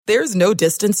There's no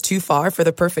distance too far for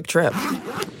the perfect trip.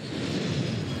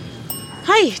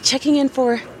 Hi, checking in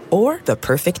for... Or the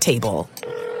perfect table.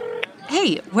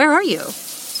 Hey, where are you?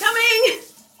 Coming!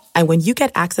 And when you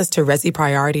get access to Resi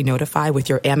Priority Notify with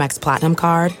your Amex Platinum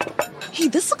card... Hey,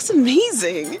 this looks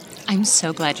amazing. I'm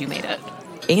so glad you made it.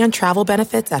 And travel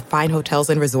benefits at fine hotels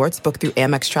and resorts booked through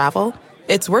Amex Travel,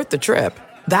 it's worth the trip.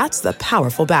 That's the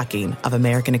powerful backing of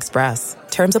American Express.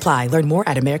 Terms apply. Learn more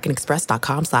at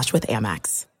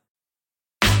americanexpress.com/withAmex.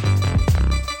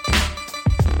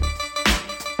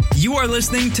 You are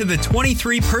listening to the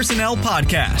 23 Personnel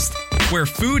Podcast, where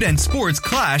food and sports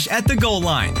clash at the goal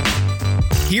line.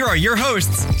 Here are your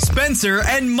hosts, Spencer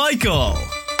and Michael. All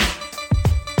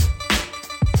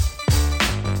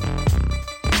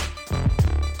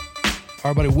right,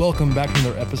 everybody, welcome back to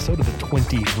another episode of the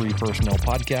 23 Personnel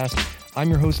Podcast.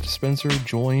 I'm your host, Spencer,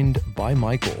 joined by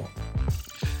Michael.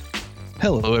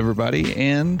 Hello, everybody,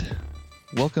 and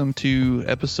welcome to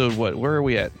episode, where are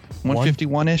we at?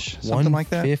 151-ish? Something like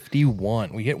that?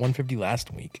 151. We hit 150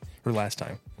 last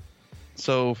time.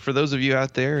 So for those of you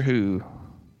out there who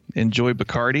enjoy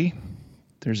Bacardi,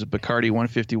 there's a Bacardi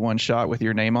 151 shot with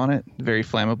your name on it. Very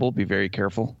flammable. Be very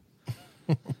careful.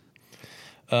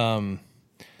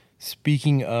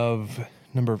 Speaking of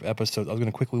number of episodes, I was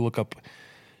going to quickly look up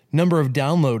number of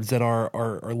downloads that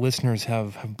our listeners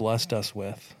have blessed us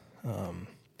with.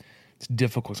 It's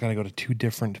difficult. It's got to go to two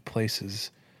different places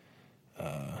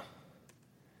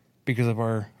because of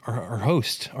our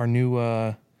host, our new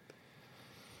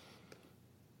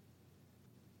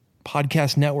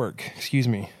podcast network. Excuse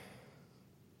me,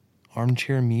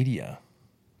 Armchair Media.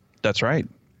 That's right.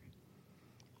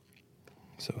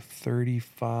 So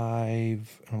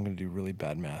 35, I'm going to do really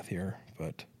bad math here,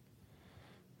 but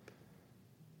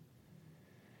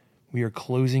we are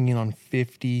closing in on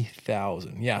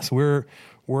 50,000. Yeah, so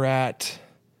we're at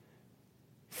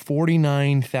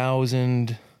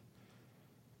 49,000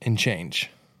 and change.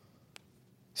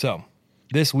 So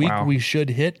this week we should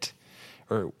hit,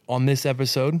 or on this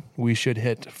episode, we should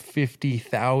hit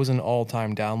 50,000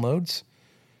 all-time downloads.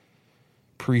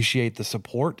 Appreciate the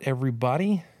support,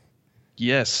 everybody.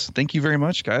 Yes. Thank you very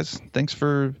much, guys. Thanks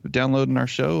for downloading our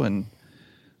show, and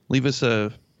leave us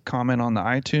a comment on the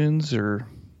iTunes or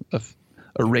a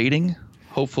rating,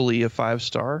 hopefully a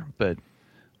 5-star, but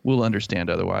we'll understand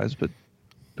otherwise. But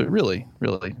really,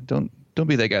 don't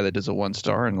be that guy that does a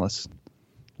 1-star unless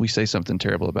we say something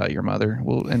terrible about your mother.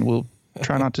 We'll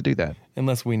try not to do that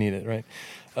unless we need it, right?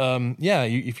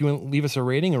 If you want to leave us a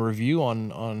rating, a review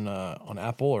on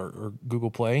Apple or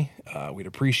Google Play, we'd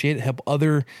appreciate it. Help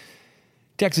other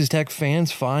Texas Tech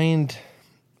fans find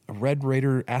a Red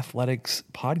Raider Athletics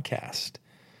podcast.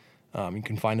 You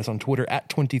can find us on Twitter at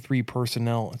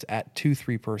 23personnel. It's at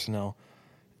 23personnel.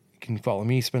 You can follow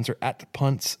me, Spencer, at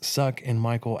Punts Suck, and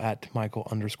Michael at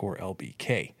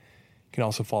Michael_LBK. You can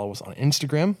also follow us on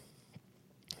Instagram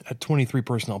at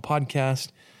 23personnel podcast.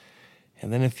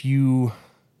 And then if you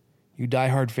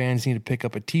diehard fans need to pick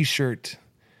up a t-shirt,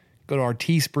 go to our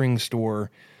Teespring store,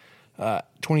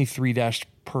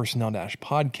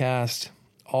 23-personnel-podcast,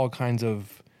 all kinds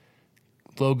of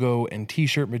logo and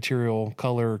t-shirt material,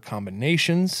 color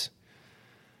combinations.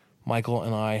 Michael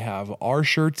and I have our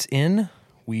shirts in.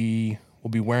 We will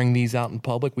be wearing these out in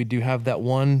public. We do have that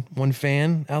one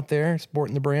fan out there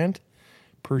sporting the brand.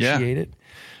 Appreciate it.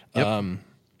 Yep.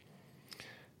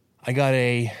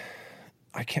 I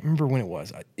can't remember when it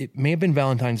was. It may have been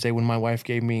Valentine's Day when my wife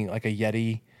gave me like a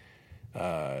Yeti,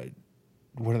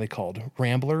 what are they called?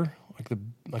 Rambler, like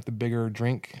the bigger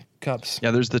drink cups.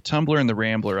 Yeah, there's the tumbler and the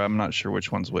Rambler. I'm not sure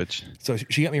which one's which. So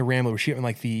she got me a Rambler. She got me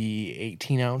like the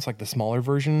 18 ounce, like the smaller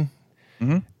version.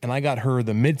 Mm-hmm. And I got her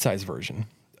the mid-size version.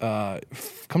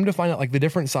 Come to find out, like the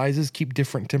different sizes keep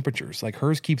different temperatures. Like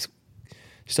hers keeps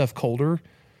stuff colder.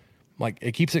 Like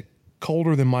it keeps it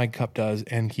colder than my cup does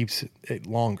and keeps it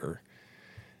longer.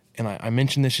 And I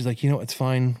mentioned this. She's like, it's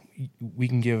fine. We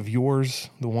can give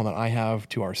yours, the one that I have,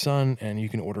 to our son, and you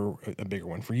can order a bigger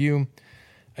one for you.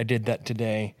 I did that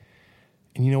today.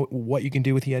 And you know what you can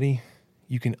do with Yeti?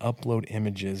 You can upload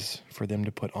images for them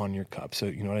to put on your cup. So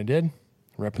you know what I did?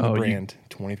 Repping the brand.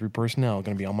 23 Personnel,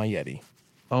 going to be on my Yeti.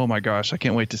 Oh my gosh, I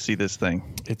can't wait to see this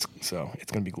thing. It's going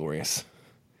to be glorious.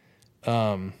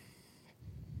 So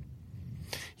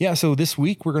this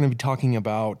week we're going to be talking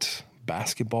about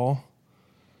basketball.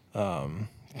 Going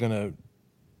to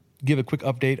give a quick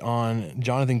update on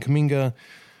Jonathan Kuminga.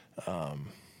 I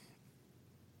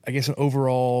guess an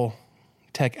overall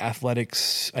Tech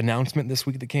athletics announcement this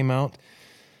week that came out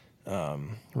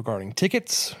regarding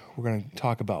tickets. We're going to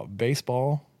talk about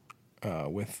baseball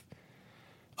with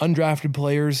undrafted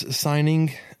players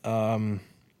signing, and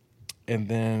and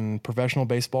then professional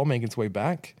baseball making its way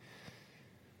back.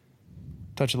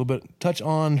 Touch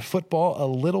on football a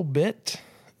little bit,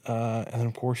 and then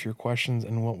of course your questions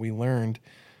and what we learned.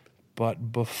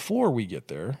 But before we get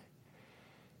there,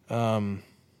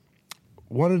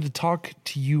 wanted to talk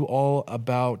to you all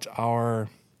about our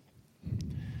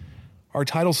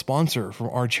title sponsor from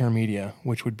Armchair Media,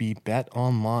 which would be Bet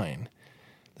Online.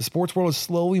 The sports world is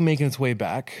slowly making its way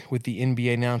back, with the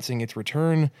NBA announcing its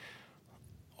return.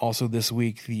 Also this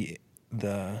week, the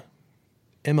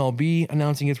MLB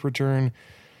announcing its return.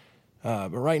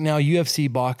 But right now,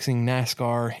 UFC, boxing,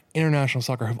 NASCAR, international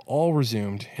soccer have all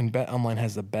resumed, and Bet Online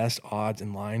has the best odds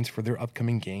and lines for their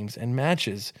upcoming games and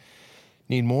matches.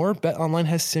 Need more? Bet Online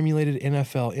has simulated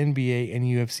NFL, NBA, and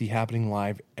UFC happening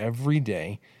live every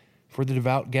day for the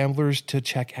devout gamblers to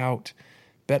check out.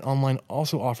 Bet Online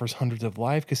also offers hundreds of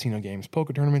live casino games,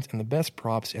 poker tournaments, and the best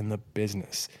props in the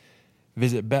business.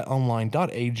 Visit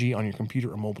betonline.ag on your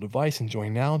computer or mobile device and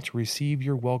join now to receive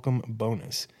your welcome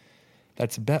bonus.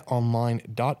 That's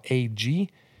betonline.ag,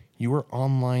 your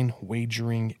online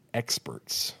wagering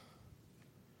experts.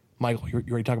 Michael, you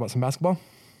ready to talk about some basketball?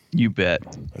 You bet.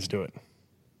 Let's do it.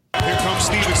 Here comes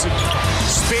Stevenson.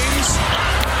 Spins.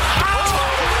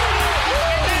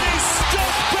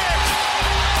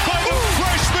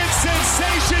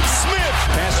 Sensation Smith.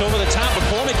 Pass over the top.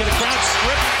 McCormick in a crowd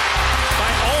stripped by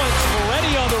Owens.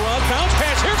 Moretti on the run. Bounce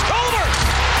pass. Here's Culver.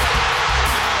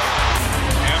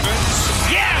 Evans.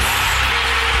 Yes!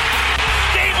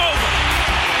 Game over.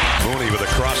 Mooney with a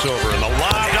crossover and the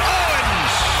lob to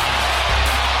Owens.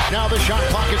 Now the shot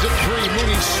clock is at 3.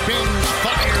 Mooney spins,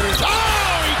 fires. Oh,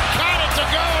 he got it to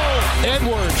go.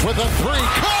 Edwards with a 3.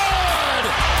 Good!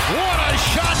 What a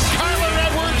shot, Kyler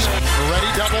Edwards. Moretti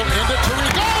doubled into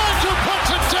Tariq. Owens who puts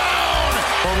it down.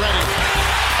 Moretti.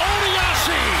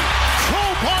 Odiasi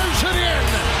crowbars it in.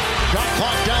 Shot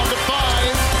clock down to 5.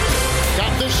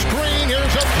 Got the screen.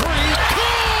 Here's a 3.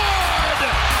 Good!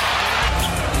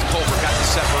 Culver got the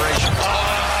separation.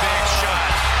 Oh, big shot.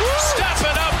 Step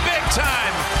it up big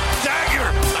time. Dagger.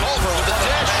 Culver with the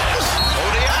dish.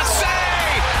 Odiasi.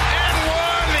 And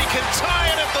one. He can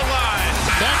tie it at the line.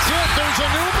 That's it. There's a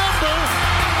new member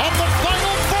of the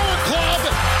Final Four Club,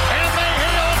 and they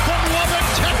hail from Lubbock,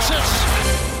 Texas.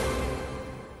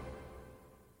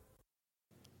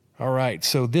 All right,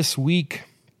 so this week,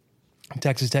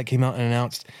 Texas Tech came out and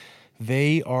announced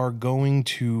they are going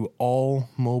to all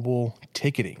mobile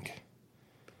ticketing.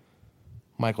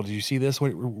 Michael, did you see this?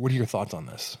 What are your thoughts on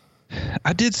this?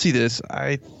 I did see this.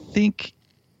 I think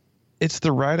it's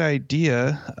the right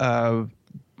idea,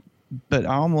 but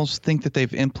I almost think that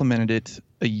they've implemented it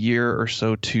a year or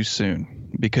so too soon,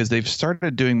 because they've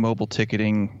started doing mobile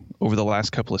ticketing over the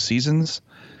last couple of seasons,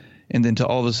 and then to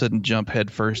all of a sudden jump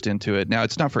headfirst into it. Now,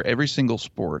 it's not for every single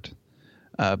sport,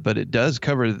 but it does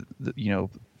cover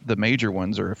the major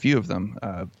ones, or a few of them.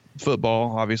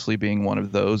 Football, obviously, being one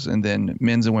of those, and then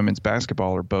men's and women's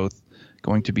basketball are both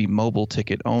going to be mobile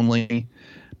ticket only.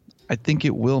 I think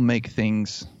it will make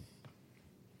things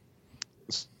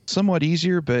somewhat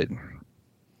easier, but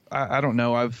I don't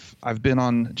know. I've been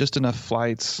on just enough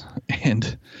flights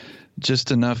and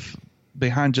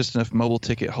behind just enough mobile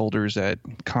ticket holders at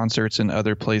concerts and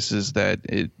other places that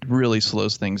it really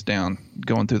slows things down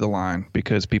going through the line,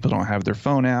 because people don't have their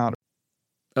phone out.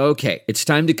 Okay, it's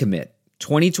time to commit.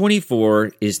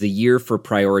 2024 is the year for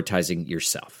prioritizing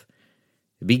yourself.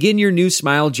 Begin your new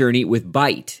smile journey with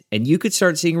Byte, and you could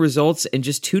start seeing results in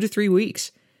just 2 to 3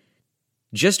 weeks.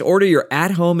 Just order your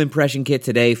at-home impression kit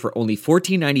today for only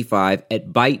 $14.95 at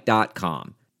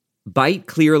Byte.com. Byte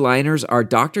clear liners are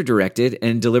doctor-directed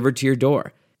and delivered to your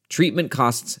door. Treatment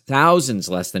costs thousands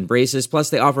less than braces, plus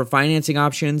they offer financing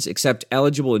options, accept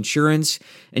eligible insurance,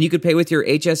 and you could pay with your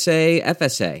HSA,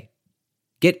 FSA.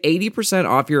 Get 80%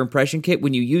 off your impression kit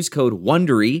when you use code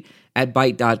WONDERY at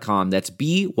Byte.com. That's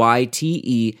BYTE.com.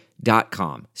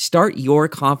 Start your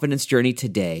confidence journey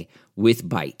today with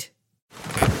Byte.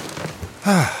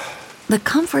 The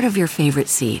comfort of your favorite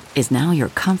seat is now your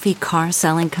comfy car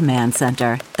selling command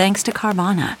center, thanks to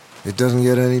Carvana. It doesn't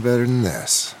get any better than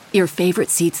this. Your favorite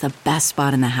seat's the best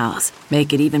spot in the house.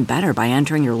 Make it even better by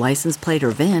entering your license plate or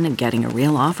VIN and getting a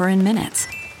real offer in minutes.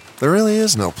 There really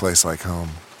is no place like home.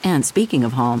 And speaking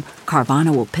of home,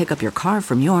 Carvana will pick up your car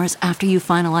from yours after you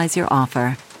finalize your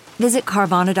offer. Visit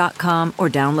Carvana.com or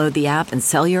download the app and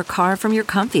sell your car from your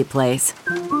comfy place.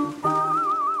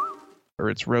 Or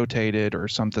it's rotated or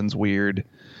something's weird.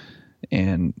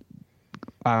 And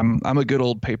I'm a good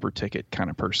old paper ticket kind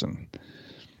of person.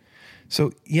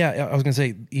 So, yeah, I was going to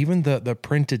say, even the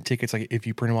printed tickets, like if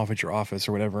you print them off at your office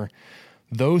or whatever,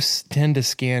 those tend to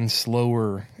scan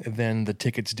slower than the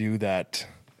tickets do that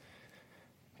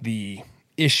the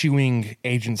issuing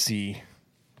agency,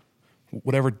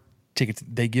 whatever tickets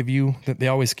they give you, they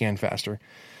always scan faster.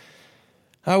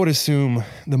 I would assume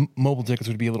the mobile tickets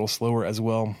would be a little slower as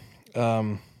well.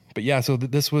 But yeah, so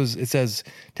it says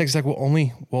Texas Tech will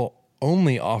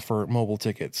only offer mobile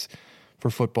tickets for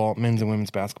football, men's and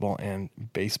women's basketball, and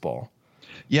baseball.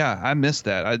 Yeah, I missed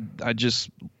that. I just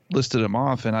listed them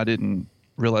off, and I didn't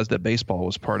realize that baseball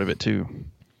was part of it too.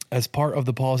 As part of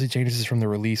the policy changes from the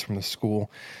release from the school,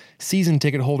 season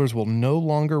ticket holders will no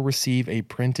longer receive a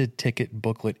printed ticket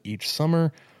booklet each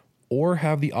summer or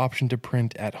have the option to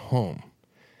print at home.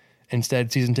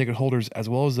 Instead, season ticket holders, as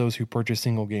well as those who purchase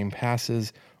single game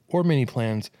passes or mini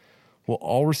plans, will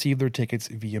all receive their tickets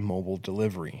via mobile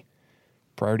delivery.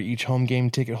 Prior to each home game,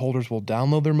 ticket holders will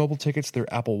download their mobile tickets to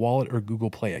their Apple Wallet or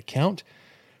Google Play account,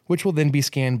 which will then be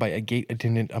scanned by a gate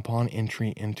attendant upon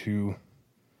entry into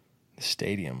the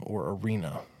stadium or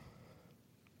arena.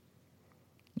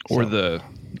 Or the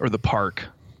park.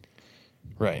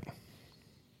 Right.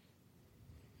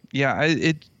 Yeah,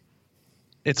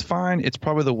 it's fine. It's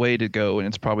probably the way to go, and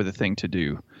it's probably the thing to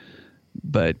do.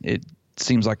 But it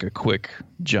seems like a quick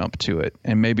jump to it.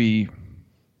 And maybe,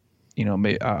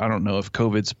 I don't know if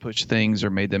COVID's pushed things or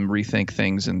made them rethink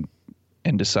things and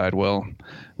decide, well,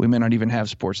 we may not even have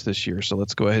sports this year, so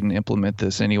let's go ahead and implement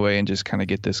this anyway and just kind of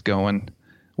get this going,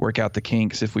 work out the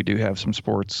kinks if we do have some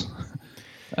sports,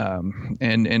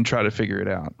 and try to figure it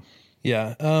out.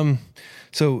 Yeah.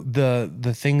 So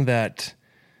the thing that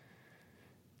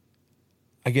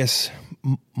I guess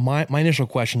my initial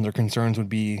questions or concerns would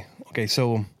be, okay,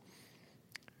 so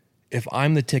if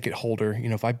I'm the ticket holder,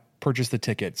 if I purchase the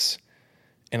tickets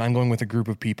and I'm going with a group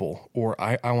of people, or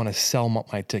I want to sell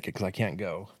my ticket because I can't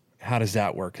go, how does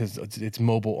that work? Because it's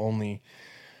mobile only.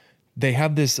 They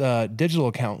have this digital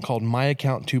account called My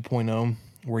Account 2.0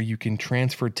 where you can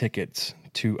transfer tickets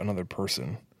to another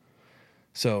person.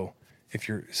 So if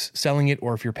you're selling it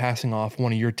or if you're passing off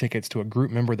one of your tickets to a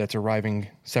group member that's arriving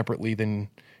separately than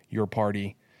your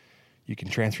party, you can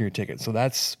transfer your ticket. So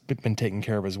that's been taken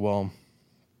care of as well.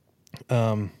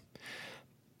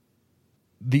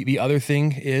 The other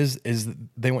thing is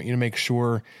they want you to make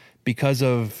sure, because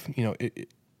of,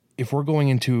 if we're going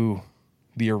into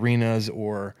the arenas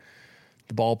or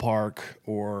the ballpark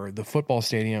or the football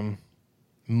stadium,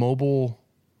 mobile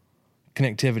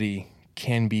connectivity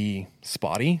can be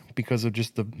spotty because of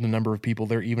just the number of people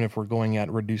there, even if we're going at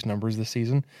reduced numbers this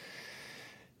season.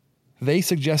 They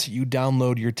suggest you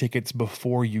download your tickets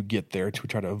before you get there to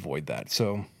try to avoid that.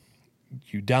 So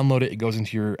you download it, it goes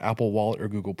into your Apple Wallet or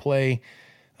Google Play,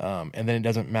 and then it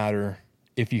doesn't matter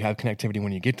if you have connectivity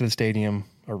when you get to the stadium,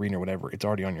 arena, or whatever. It's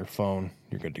already on your phone.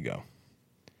 You're good to go.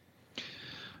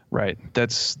 Right.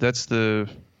 That's the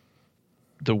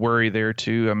worry there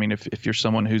too. I mean, if you're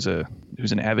someone who's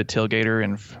an avid tailgater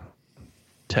and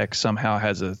Tech somehow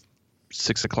has a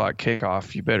 6 o'clock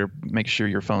kickoff, you better make sure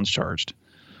your phone's charged.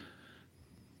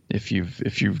 If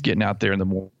you're getting out there in the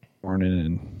morning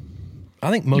and I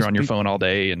think you're on your phone all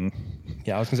day, and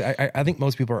yeah, I was gonna say I think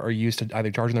most people are used to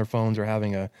either charging their phones or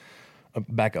having a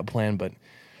backup plan. But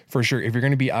for sure, if you're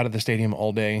going to be out of the stadium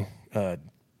all day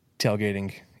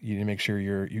tailgating, you need to make sure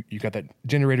you got that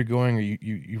generator going, or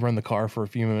you run the car for a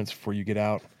few minutes before you get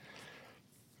out.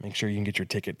 Make sure you can get your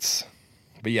tickets.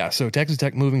 But yeah, so Texas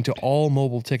Tech moving to all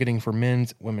mobile ticketing for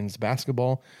men's, women's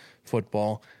basketball,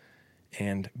 football,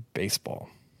 and baseball.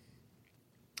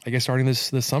 I guess starting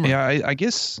this summer. Yeah, I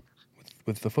guess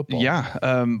with the football.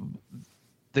 Yeah,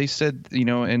 they said,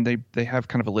 and they have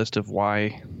kind of a list of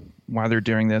why they're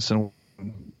doing this, and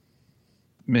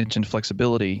mentioned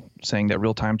flexibility, saying that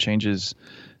real-time changes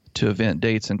to event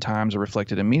dates and times are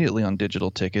reflected immediately on digital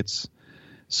tickets.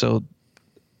 So,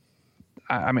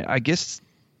 I guess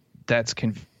that's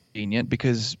convenient,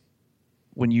 because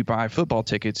when you buy football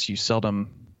tickets, you seldom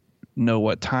know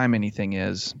what time anything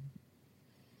is.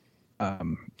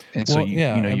 And so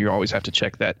you always have to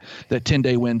check that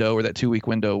 10-day window or that 2-week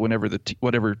window whenever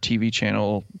whatever TV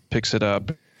channel picks it up,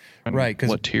 and right?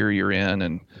 What tier you're in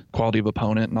and quality of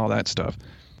opponent and all that stuff.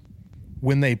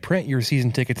 When they print your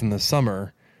season tickets in the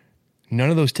summer, none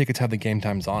of those tickets have the game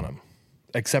times on them,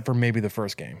 except for maybe the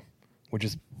first game, which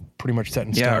is pretty much set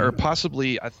in stone. Yeah, or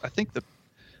possibly I think the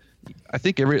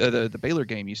Baylor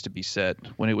game used to be set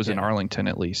when it was in Arlington,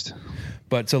 at least.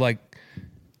 But so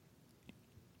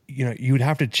you would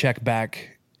have to check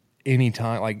back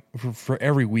anytime, like for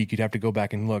every week, you'd have to go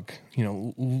back and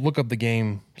look up the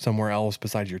game somewhere else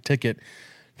besides your ticket,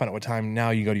 find out what time.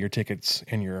 Now you go to your tickets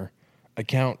and your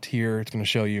account here. It's going to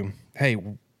show you, hey,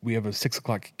 we have a 6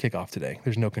 o'clock kickoff today.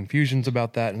 There's no confusions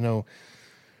about that. No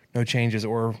changes.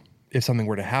 Or if something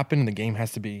were to happen, the game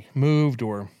has to be moved,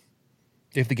 or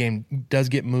if the game does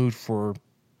get moved for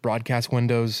broadcast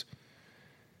windows,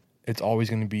 it's always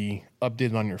going to be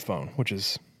updated on your phone, which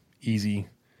is easy.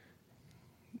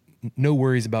 No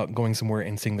worries about going somewhere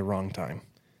and seeing the wrong time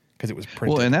because it was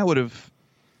printed. Well, and that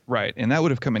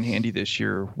would have come in handy this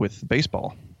year with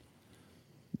baseball.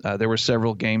 There were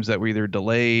several games that were either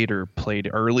delayed or played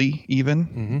early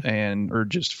even, or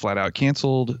just flat out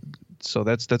canceled. So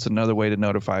that's another way to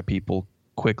notify people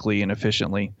quickly and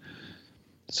efficiently.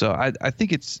 So I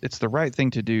think it's the right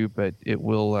thing to do, but it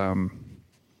will,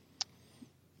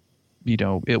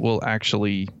 it will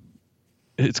actually,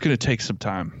 it's going to take some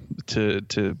time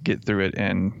to get through it,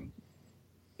 and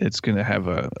it's going to have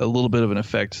a little bit of an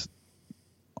effect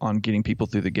on getting people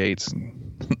through the gates,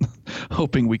 and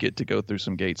hoping we get to go through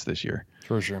some gates this year.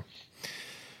 For sure.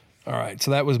 All right.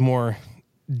 So that was more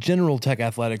general Tech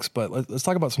athletics, but let's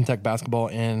talk about some Tech basketball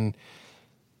and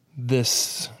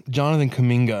this Jonathan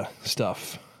Kuminga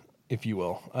stuff, if you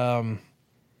will.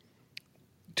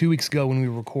 2 weeks ago when we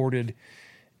recorded,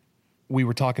 we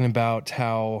were talking about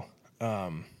how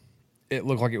it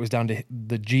looked like it was down to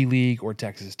the G League or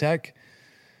Texas Tech.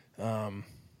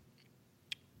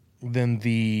 Then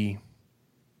the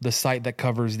site that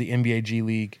covers the NBA G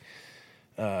League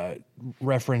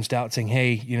referenced out saying,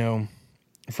 hey,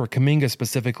 for Kuminga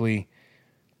specifically,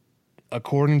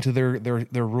 according to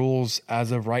their rules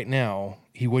as of right now,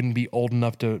 he wouldn't be old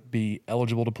enough to be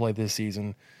eligible to play this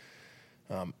season.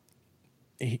 And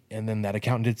then that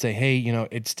accountant did say, hey,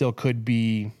 it still could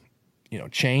be,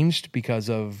 changed because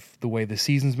of the way the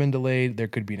season's been delayed. There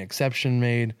could be an exception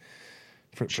made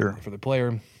for the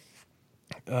player.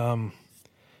 And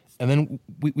then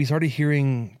we started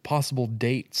hearing possible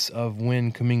dates of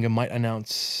when Kuminga might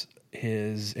announce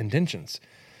his intentions.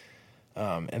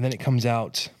 And then it comes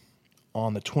out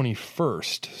on the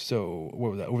 21st. So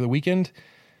what was that? Over the weekend,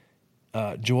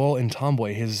 Joel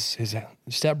Ntombwe, his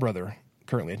stepbrother,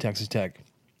 currently at Texas Tech,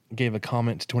 gave a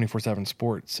comment to 24/7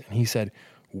 Sports, and he said,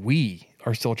 "We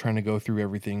are still trying to go through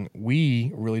everything.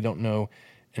 We really don't know,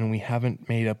 and we haven't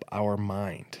made up our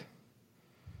mind."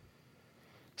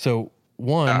 So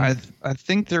I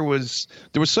think there was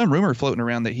some rumor floating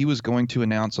around that he was going to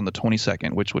announce on the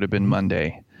 22nd, which would have been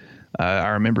Monday. I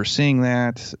remember seeing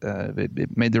that.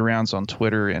 It made the rounds on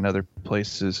Twitter and other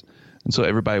places, and so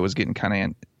everybody was getting kind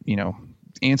of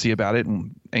antsy about it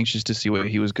and anxious to see what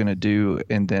he was going to do.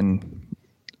 And then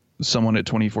someone at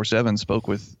 24/7 spoke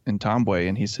with Ntombwe,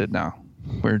 and he said, "No,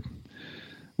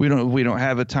 we don't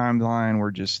have a timeline.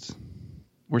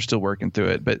 We're still working through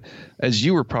it." But as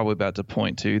you were probably about to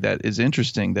point to, that is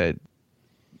interesting that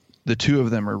the two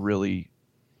of them are really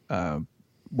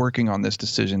working on this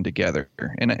decision together,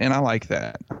 and I like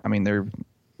that. I mean, they're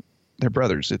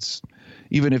brothers. It's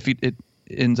even if it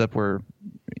ends up where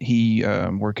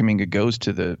Kuminga goes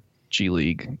to the G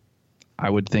League, I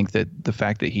would think that the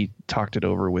fact that he talked it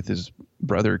over with his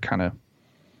brother kind of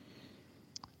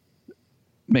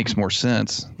makes more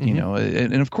sense,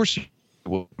 and of course.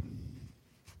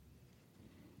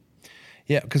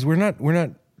 Yeah, because we're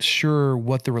not sure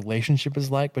what the relationship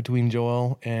is like between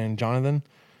Joel and Jonathan.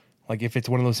 Like if it's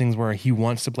one of those things where he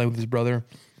wants to play with his brother,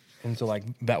 and so like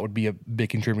that would be a big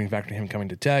contributing factor to him coming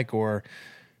to Tech, or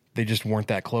they just weren't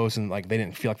that close and like they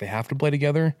didn't feel like they have to play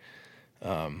together.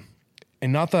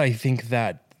 And not that I think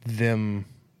that them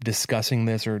discussing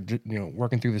this or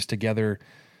working through this together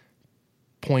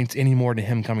points any more to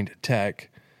him coming to Tech,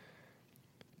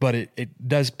 but it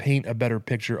does paint a better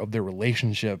picture of their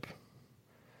relationship.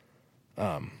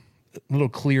 A little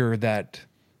clearer that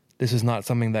this is not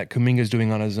something that Kuminga is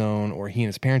doing on his own or he and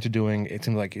his parents are doing. It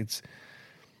seems like it's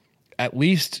at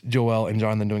least Joel and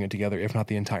Jonathan doing it together, if not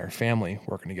the entire family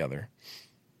working together.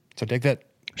 So take that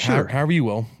however you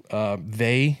will.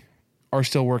 They are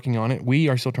still working on it. We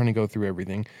are still trying to go through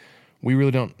everything. We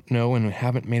really don't know and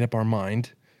haven't made up our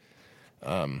mind.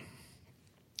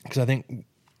 Because I think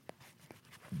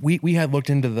we had looked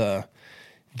into the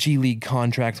G League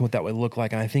contracts and what that would look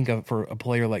like, and I think for a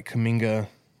player like Kuminga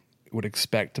would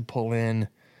expect to pull in,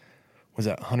 was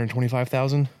that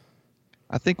 $125,000?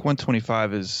 I think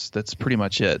 125 that's pretty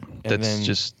much it.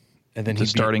 And then the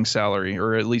starting salary,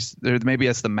 or at least maybe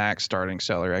that's the max starting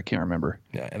salary. I can't remember.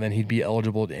 Yeah, and then he'd be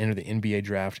eligible to enter the NBA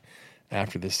draft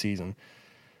after this season.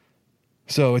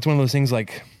 So it's one of those things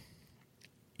like,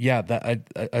 yeah, that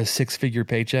a six-figure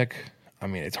paycheck. I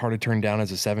mean, it's hard to turn down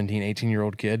as a 17,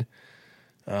 18-year-old kid,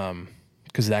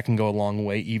 because that can go a long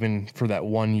way, even for that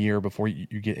 1 year before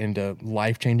you get into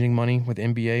life-changing money with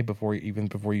NBA, before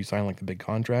you sign like the big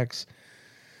contracts.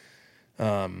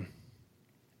 But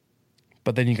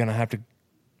then you're going to have to,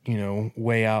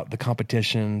 weigh out the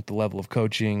competition, the level of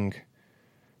coaching,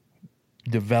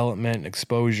 development,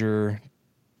 exposure,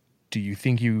 do you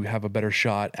think you have a better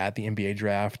shot at the NBA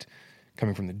draft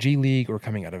coming from the G League or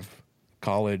coming out of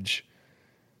college?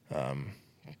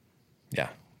 Yeah.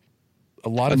 A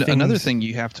lot of things. Another thing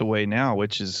you have to weigh now,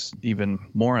 which is even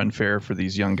more unfair for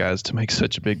these young guys to make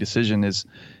such a big decision, is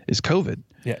COVID.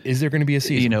 Yeah. Is there going to be a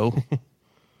season? You know,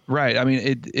 right. I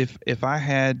mean, if I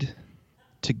had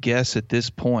to guess at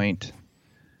this point,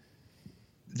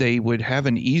 they would have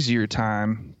an easier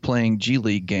time playing G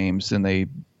League games than they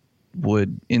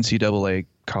would NCAA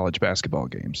college basketball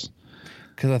games.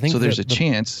 Because I think so. There's a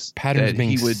chance that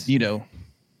he would, you know.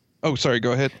 Oh, sorry.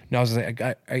 Go ahead. No, I was going to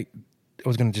say, I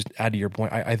was going to just add to your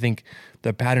point. I think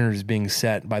the pattern is being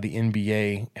set by the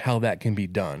NBA, how that can be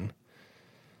done.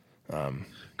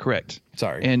 Correct.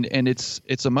 Sorry. And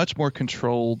it's a much more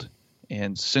controlled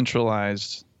and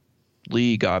centralized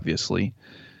league, obviously,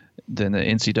 than the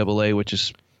NCAA, which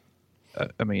is,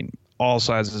 I mean, all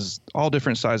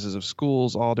different sizes of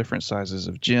schools, all different sizes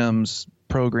of gyms,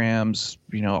 programs,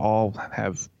 you know, all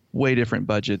have way different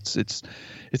budgets. It's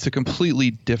a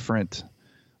completely different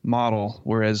model,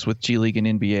 whereas with G League and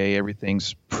NBA,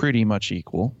 everything's pretty much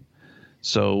equal.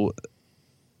 So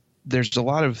there's a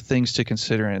lot of things to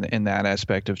consider in that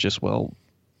aspect of just, well,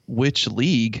 which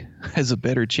league has a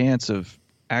better chance of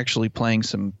actually playing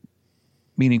some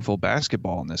meaningful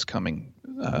basketball in this coming,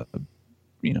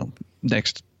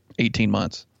 next 18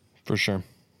 months. For sure.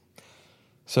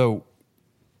 So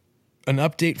an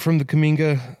update from the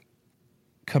Kuminga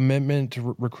commitment,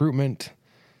 recruitment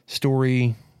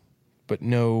story, but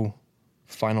no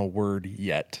final word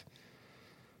yet.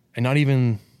 And not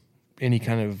even any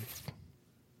kind of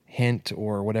hint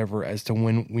or whatever as to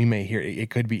when we may hear it. It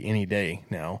could be any day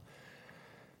now.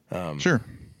 Sure.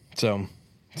 So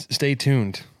stay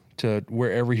tuned to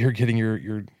wherever you're getting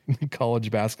your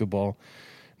college basketball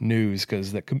news,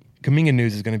 because the Kuminga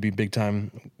news is going to be big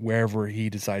time wherever he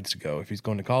decides to go. If he's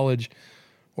going to college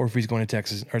or if he's going to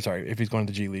Texas, if he's going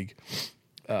to the G League.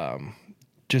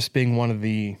 Just being one of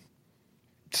the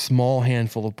small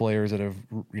handful of players that have,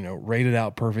 rated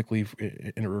out perfectly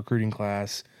in a recruiting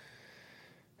class.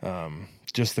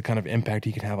 Just the kind of impact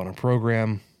he can have on a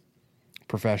program,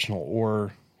 professional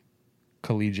or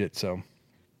collegiate. So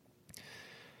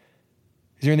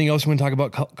is there anything else you want to talk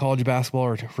about college basketball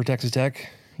or for Texas Tech?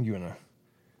 You want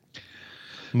to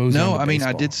move? No, I mean,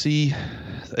 I did see,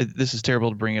 this is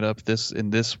terrible to bring it up in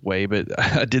this way, but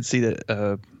I did see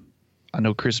that I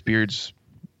know Chris Beard's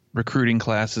recruiting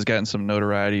class has gotten some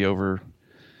notoriety over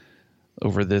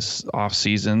this off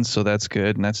season, so that's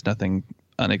good, and that's nothing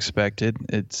unexpected.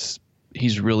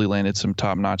 He's really landed some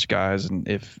top notch guys, and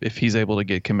if he's able to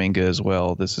get Kuminga as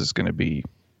well, this is going to be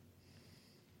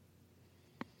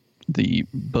the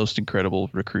most incredible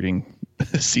recruiting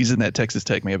season that Texas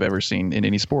Tech may have ever seen in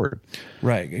any sport.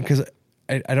 Right, because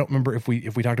I don't remember if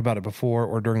we talked about it before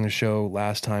or during the show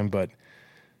last time, but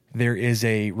there is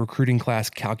a recruiting class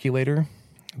calculator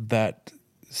that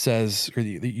says, or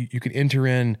you can enter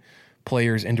in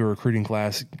players into a recruiting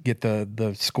class, get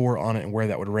the score on it and where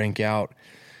that would rank out.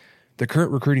 The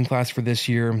current recruiting class for this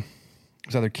year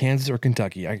was either Kansas or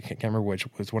Kentucky. I can't remember which.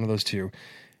 It was one of those two,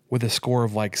 with a score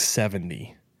of like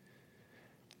 70.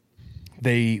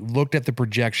 They looked at the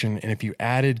projection, and if you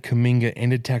added Kuminga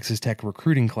into Texas Tech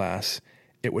recruiting class,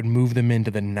 it would move them into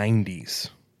the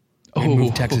 90s. It would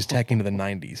move Texas Tech into the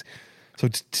 90s. So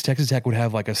Texas Tech would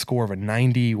have like a score of a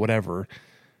 90 whatever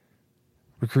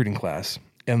recruiting class.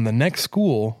 And the next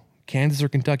school, Kansas or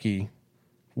Kentucky,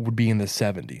 would be in the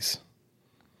 70s.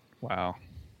 Wow.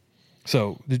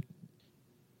 So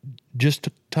just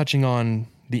touching on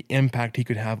the impact he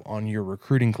could have on your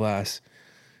recruiting class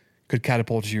could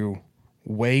catapult you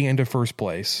way into first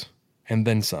place and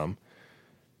then some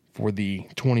for the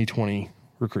 2020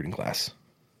 recruiting class.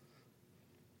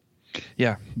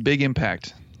 Yeah, big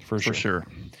impact for sure.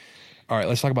 All right,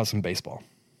 let's talk about some baseball.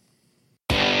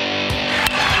 Left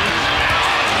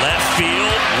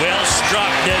field, well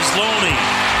struck. Desloney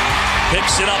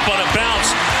picks it up on a bounce.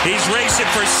 He's racing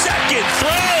for second. Throw!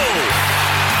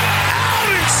 Out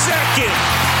in second!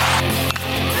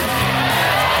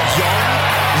 Young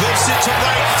lifts it to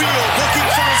right field, looking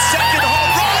for a second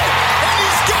home run, and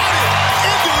he's got it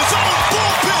into his own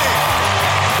bullpen.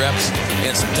 Reps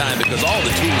and some time because all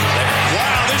the tools are there.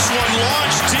 Wow, this one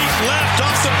launched deep left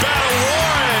off the bat of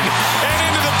Warren and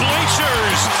into the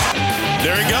bleachers.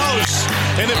 There he goes,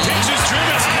 and the pitch is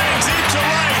driven deep to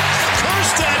right.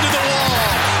 Kjerstad to the wall,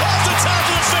 off the top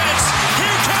of the fence.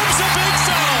 Here comes the big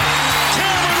fella.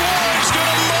 Cameron Warren's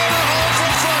going to motor home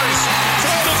from first.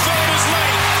 Throw to third is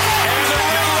late, and the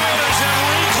Red Raiders have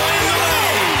reclaimed the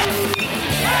lead.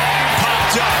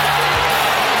 Popped up.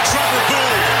 Trevor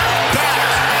Boone back.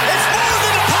 It's more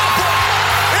than a pop-up.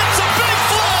 It's a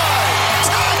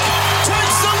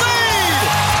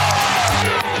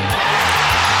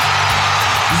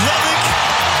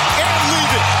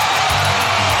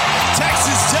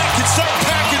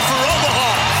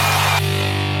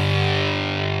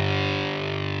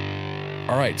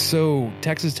All right, so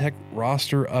Texas Tech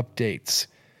roster updates.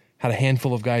 Had a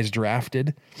handful of guys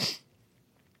drafted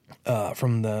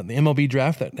from the MLB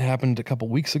draft that happened a couple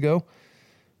weeks ago.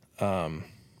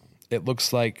 It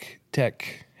looks like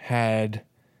Tech had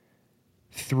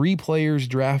 3 players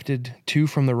drafted, 2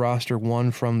 from the roster,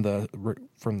 1 from the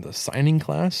signing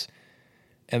class,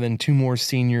 and then 2 more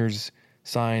seniors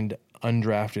signed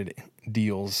undrafted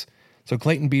deals. So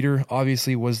Clayton Beater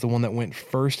obviously was the one that went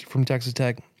first from Texas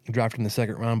Tech, drafted in the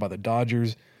second round by the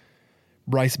Dodgers.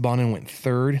 Bryce Bonnin went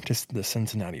third to the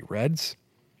Cincinnati Reds.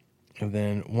 And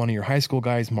then one of your high school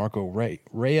guys, Marco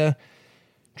Rea,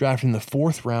 drafted in the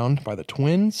 4th round by the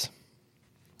Twins.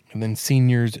 And then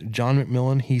seniors, John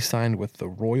McMillan, he signed with the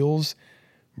Royals.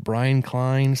 Brian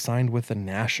Klein signed with the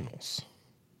Nationals.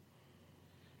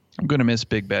 I'm going to miss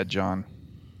Big Bad John.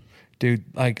 Dude,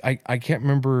 like I can't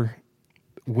remember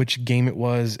which game it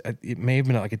was. It may have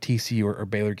been like a TCU or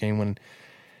Baylor game when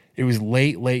it was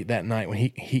late that night when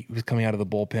he was coming out of the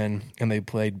bullpen and they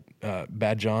played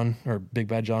Bad John or Big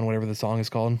Bad John, whatever the song is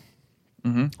called.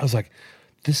 Mm-hmm. I was like,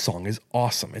 this song is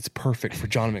awesome. It's perfect for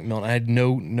John McMillan. I had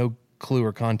no clue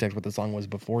or context what the song was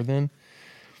before then.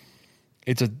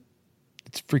 It's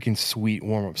freaking sweet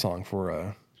warm-up song for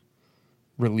a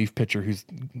relief pitcher who's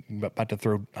about to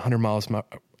throw 100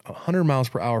 miles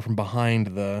per hour from behind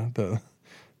the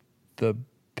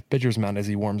pitcher's mound as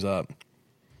he warms up.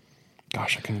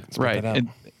 Gosh, I can spit that out.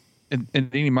 And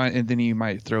then you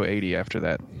might throw 80 after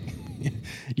that. You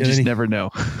just never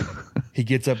know. He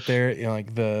gets up there,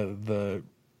 like the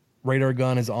radar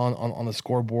gun is on the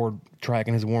scoreboard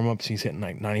tracking his warm-ups. He's hitting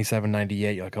like 97,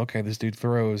 98. You're like, okay, this dude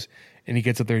throws. And he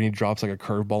gets up there and he drops like a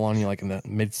curveball on you like in the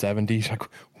mid-70s. Like,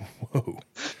 whoa.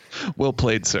 Well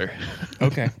played, sir.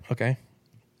 Okay.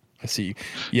 I see.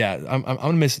 Yeah, I'm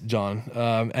gonna miss John.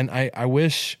 And I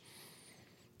wish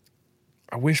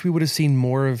we would have seen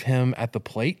more of him at the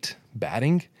plate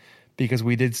batting, because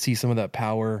we did see some of that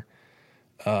power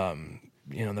in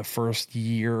the first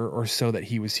year or so that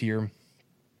he was here.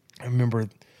 I remember,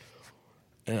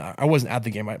 and I wasn't at the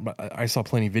game, but I saw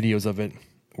plenty of videos of it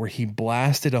where he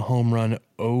blasted a home run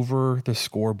over the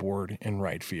scoreboard in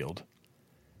right field.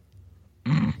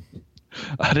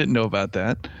 I didn't know about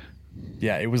that.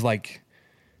 Yeah, it was like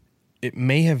it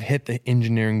may have hit the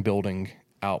engineering building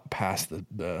out past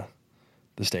the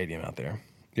stadium out there.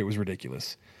 It was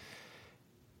ridiculous.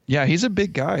 Yeah, he's a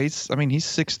big guy. He's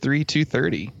 6'3",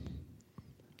 230.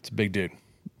 It's a big dude.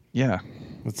 Yeah.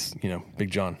 It's,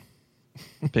 Big John.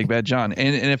 Big Bad John.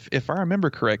 And if I remember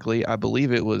correctly, I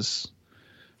believe it was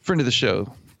friend of the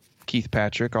show, Keith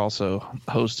Patrick, also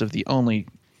host of the only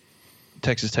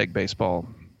Texas Tech baseball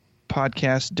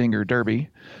podcast, Dinger Derby.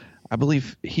 I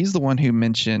believe he's the one who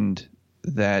mentioned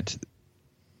that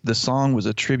the song was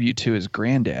a tribute to his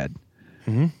granddad.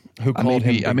 Mm-hmm. Who called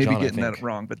him Big I may John, be getting that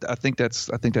wrong, but I think that's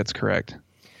correct.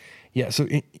 Yeah. So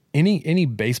any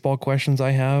baseball questions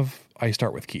I have, I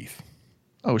start with Keith.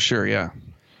 Oh, sure. Yeah.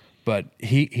 But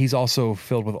he's also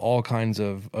filled with all kinds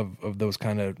of those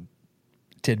kind of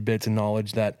tidbits and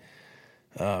knowledge that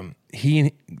John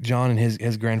and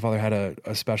his grandfather had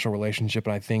a special relationship.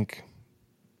 And I think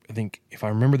if I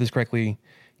remember this correctly,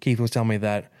 Keith was telling me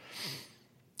that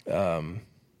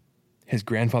his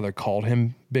grandfather called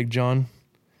him Big John.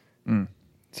 Mm.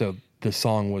 So the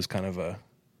song was kind of a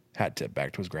hat tip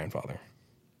back to his grandfather,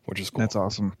 which is cool. That's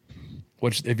awesome.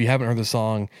 Which, if you haven't heard the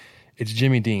song, it's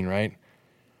Jimmy Dean, right?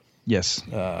 Yes.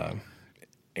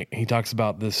 He talks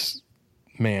about this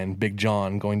man, Big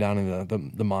John, going down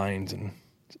in the mines and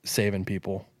saving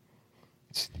people.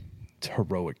 It's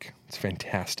heroic. It's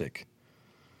fantastic.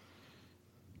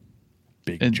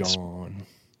 Big John.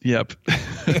 Yep.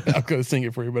 I'm going to sing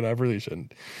it for you, but I really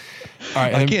shouldn't. All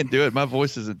right, I can't do it. My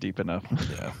voice isn't deep enough.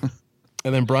 Yeah.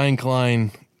 And then Brian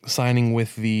Klein signing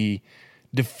with the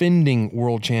defending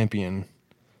world champion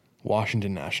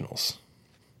Washington Nationals.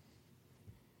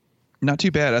 Not too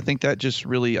bad. I think that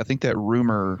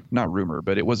not rumor,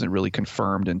 but it wasn't really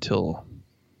confirmed until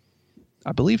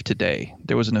I believe today.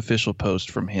 There was an official post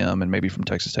from him and maybe from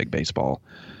Texas Tech baseball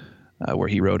where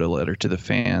he wrote a letter to the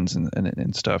fans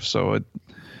and stuff. So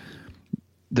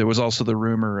there was also the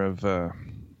rumor of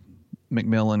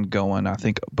McMillan going, I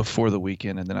think, before the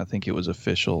weekend, and then I think it was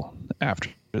official after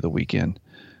the weekend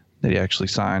that he actually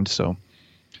signed. So,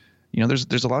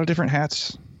 there's a lot of different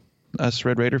hats us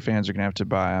Red Raider fans are going to have to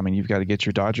buy. I mean, you've got to get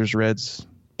your Dodgers, Reds,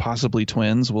 possibly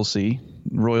Twins, we'll see,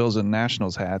 Royals and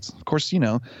Nationals hats. Of course, do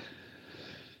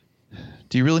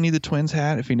you really need the Twins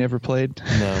hat if you never played?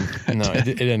 No, it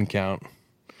didn't count.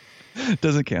 It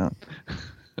doesn't count.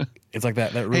 It's like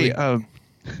that really... Hey,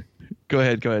 go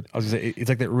ahead. I was going to say, it's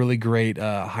like that really great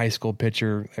high school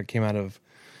pitcher that came out of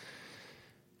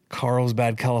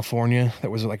Carlsbad, California,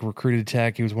 that was like recruited to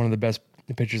Tech. He was one of the best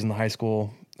pitchers in the high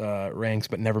school ranks,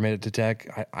 but never made it to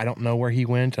Tech. I don't know where he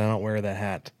went. I don't wear that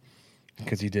hat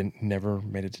because he never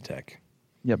made it to Tech.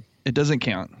 Yep. It doesn't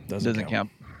count. Doesn't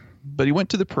count. But he went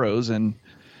to the pros, and,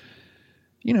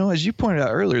 you know, as you pointed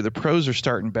out earlier, the pros are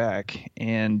starting back.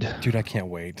 And dude, I can't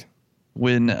wait.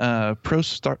 When pro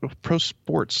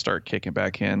sports start kicking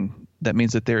back in, that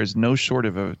means that there is no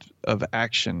shortage of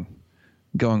action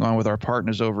going on with our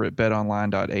partners over at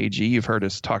betonline.ag. You've heard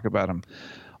us talk about them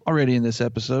already in this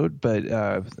episode, but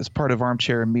as part of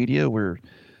Armchair Media, we're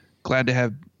glad to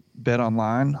have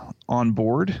BetOnline on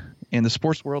board. And the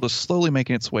sports world is slowly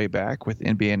making its way back, with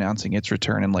NBA announcing its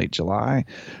return in late July.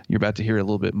 You're about to hear a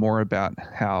little bit more about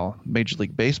how Major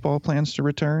League Baseball plans to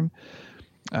return.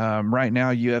 Right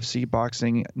now, UFC,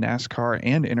 boxing, NASCAR,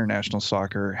 and international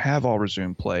soccer have all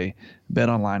resumed play.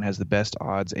 BetOnline has the best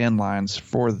odds and lines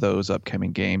for those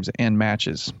upcoming games and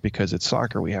matches. Because it's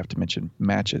soccer, we have to mention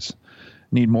matches.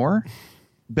 Need more?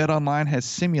 BetOnline has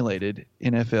simulated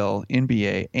NFL,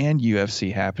 NBA, and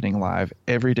UFC happening live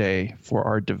every day for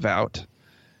our devout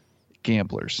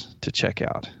gamblers to check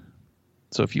out.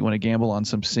 So if you want to gamble on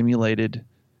some simulated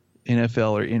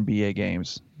NFL or NBA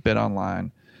games,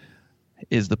 BetOnline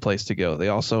is the place to go. They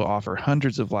also offer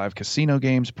hundreds of live casino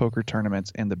games, poker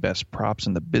tournaments, and the best props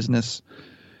in the business,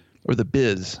 or the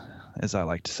biz, as I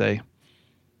like to say.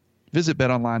 Visit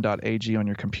betonline.ag on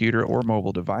your computer or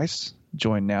mobile device.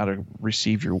 Join now to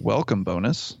receive your welcome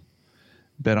bonus.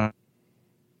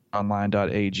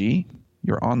 BetOnline.ag,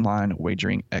 your online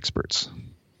wagering experts.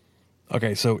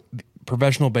 Okay, so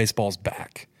professional baseball's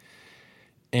back.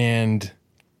 And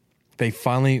they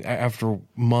finally, after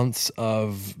months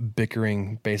of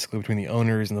bickering basically between the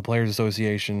owners and the Players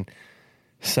Association,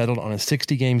 settled on a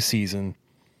 60-game season.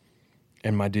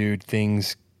 And my dude,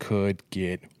 things could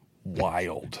get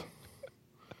wild.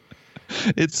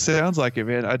 It sounds like it,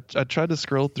 man. I tried to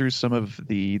scroll through some of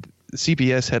the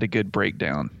CBS had a good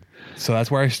breakdown. So that's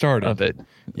where I started. Of it.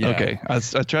 Yeah. Okay. I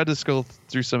tried to scroll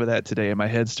through some of that today, and my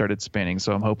head started spinning.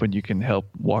 So I'm hoping you can help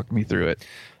walk me through it.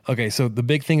 Okay. So the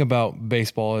big thing about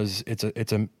baseball is it's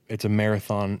a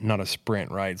marathon, not a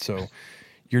sprint, right? So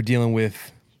you're dealing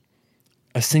with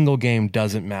a single game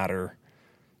doesn't matter.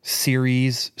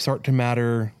 Series start to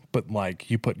matter. But like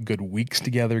you put good weeks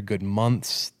together, good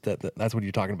months, that's what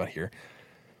you're talking about here.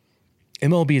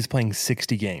 MLB is playing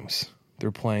 60 games.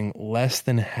 They're playing less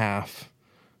than half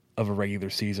of a regular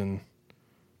season,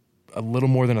 a little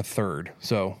more than a third.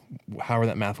 So however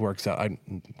that math works out, I'm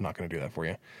not going to do that for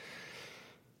you.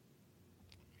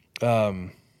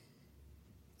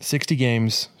 60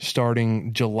 games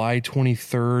starting July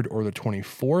 23rd or the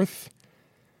 24th.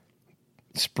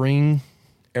 Spring,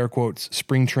 air quotes,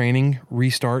 spring training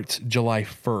restarts July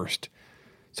 1st.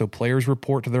 So players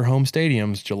report to their home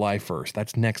stadiums July 1st.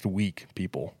 That's next week,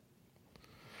 people.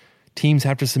 Teams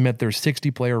have to submit their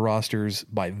 60-player rosters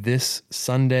by this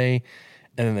Sunday,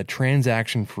 and then the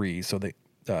transaction freeze, so the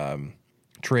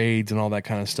trades and all that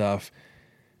kind of stuff,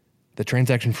 the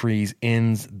transaction freeze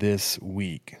ends this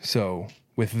week. So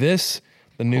with this,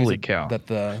 the news that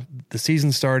the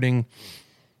season's starting,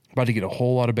 about to get a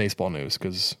whole lot of baseball news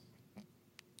because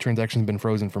transactions have been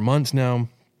frozen for months now.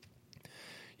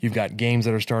 You've got games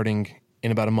that are starting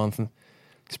in about a month.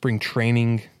 Spring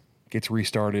training gets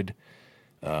restarted.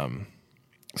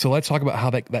 So let's talk about how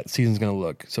that season's going to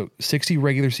look. So 60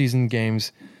 regular season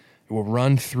games will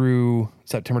run through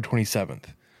September 27th.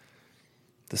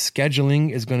 The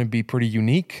scheduling is going to be pretty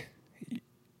unique.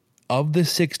 Of the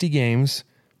 60 games,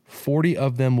 40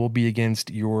 of them will be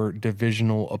against your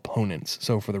divisional opponents.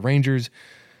 So for the Rangers,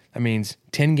 that means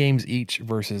 10 games each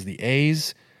versus the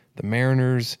A's, the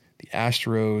Mariners, the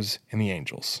Astros, and the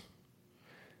Angels.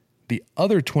 The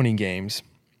other 20 games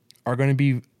are going to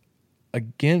be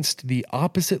against the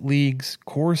opposite league's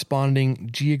corresponding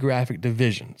geographic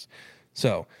divisions.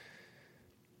 So,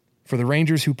 for the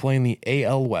Rangers who play in the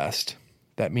AL West,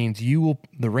 that means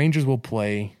the Rangers will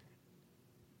play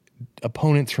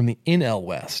opponents from the NL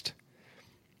West,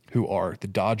 who are the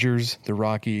Dodgers, the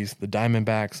Rockies, the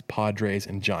Diamondbacks, Padres,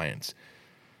 and Giants,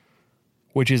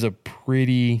 which is a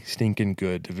pretty stinking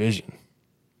good division.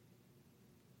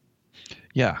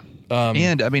 Yeah.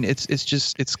 And I mean,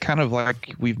 it's kind of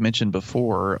like we've mentioned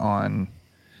before on,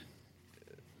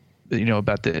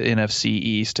 about the NFC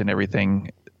East and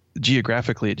everything.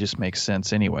 Geographically, it just makes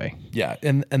sense anyway. Yeah.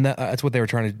 And that's what they were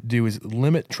trying to do, is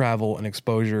limit travel and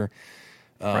exposure,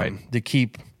 right, to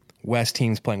keep West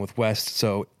teams playing with West.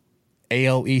 So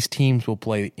AL East teams will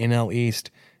play NL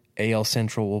East, AL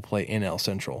Central will play NL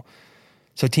Central.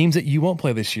 So teams that you won't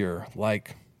play this year,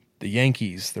 like the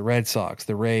Yankees, the Red Sox,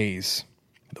 the Rays,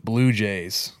 the Blue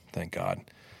Jays, Thank God.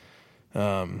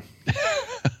 The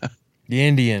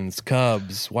Indians,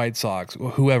 Cubs, White Sox,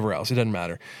 whoever else, it doesn't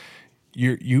matter.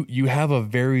 You have a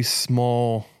very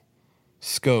small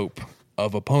scope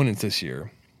of opponents this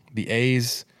year. The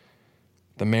A's,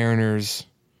 the Mariners,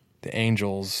 the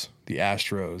Angels, the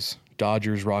Astros,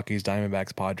 Dodgers, Rockies,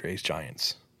 Diamondbacks, Padres,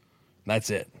 Giants. That's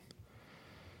it.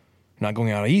 You're not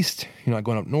going out east. You're not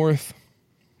going up north.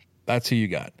 That's who you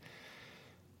got.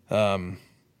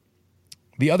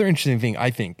 The other interesting thing, I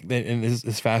think, and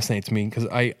this fascinates me because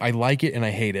I like it and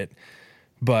I hate it,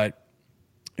 but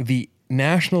the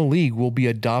National League will be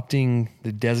adopting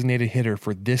the designated hitter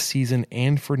for this season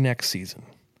and for next season.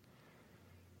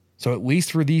 So at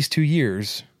least for these 2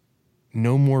 years,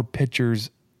 no more pitchers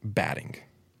batting.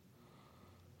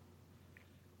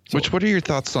 So, what are your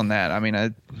thoughts on that? I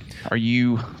mean, are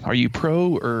you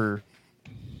pro or?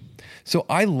 So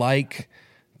I like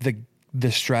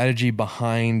the strategy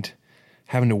behind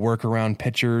having to work around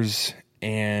pitchers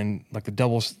and like the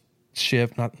double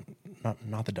shift, not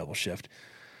the double shift,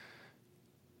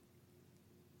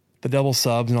 the double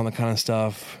subs and all that kind of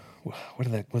stuff. What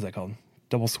is that called?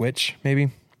 Double switch,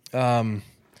 maybe. I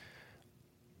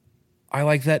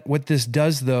like that. What this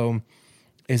does though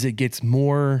is it gets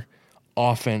more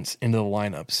offense into the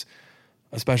lineups,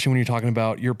 especially when you're talking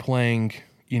about you're playing,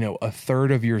 a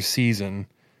third of your season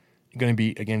going to be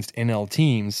against NL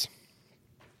teams.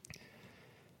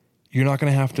 You're not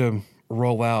going to have to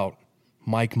roll out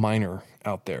Mike Minor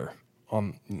out there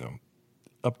on,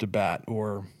 up to bat,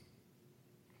 or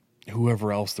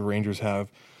whoever else the Rangers have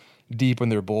deep in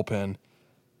their bullpen.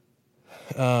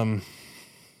 Although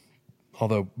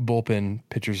bullpen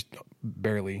pitchers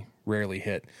rarely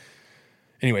hit.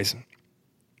 Anyways,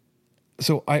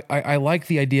 so I like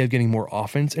the idea of getting more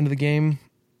offense into the game.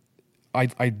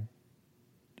 I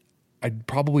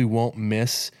probably won't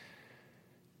miss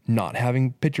not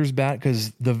having pitchers bat,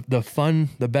 because the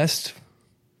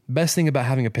best thing about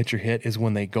having a pitcher hit is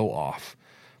when they go off.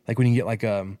 Like when you get like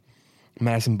a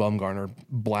Madison Bumgarner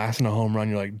blasting a home run,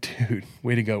 you're like, dude,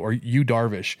 way to go. Or Yu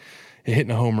Darvish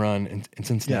hitting a home run in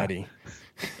Cincinnati.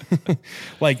 Yeah.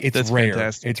 Like that's rare.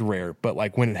 Fantastic. It's rare. But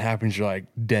like when it happens, you're like,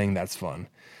 dang, that's fun.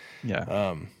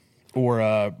 Yeah.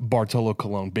 Or Bartolo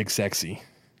Colon, Big Sexy.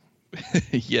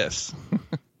 Yes.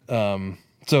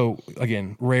 So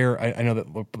again, rare. I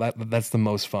know that's the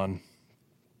most fun.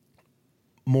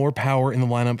 More power in the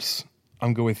lineups.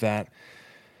 I'm good with that.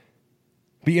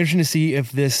 Be interesting to see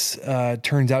if this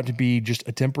turns out to be just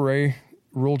a temporary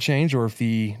rule change or if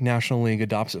the National League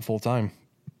adopts it full time.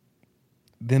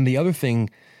 Then the other thing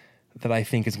that I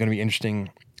think is going to be interesting,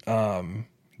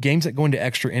 games that go into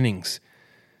extra innings,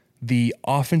 the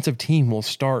offensive team will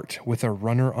start with a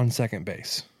runner on second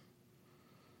base.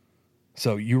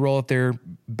 So you roll out there,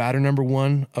 batter number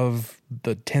 1 of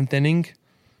the 10th inning,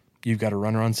 you've got a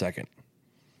runner on second.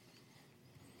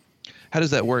 How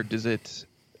does that work? Does it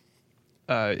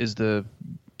is the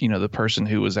person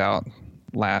who was out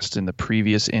last in the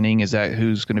previous inning, is that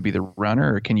who's going to be the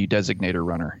runner, or can you designate a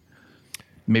runner?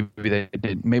 Maybe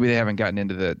they haven't gotten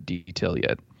into that detail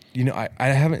yet. I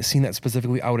haven't seen that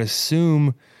specifically. I would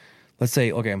assume, let's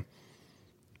say, okay,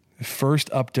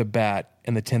 first up to bat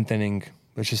in the 10th inning,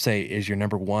 let's just say, is your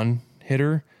number 1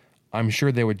 hitter. I'm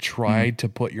sure they would try to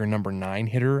put your number 9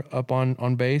 hitter up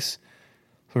on base,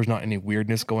 so there's not any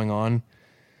weirdness going on.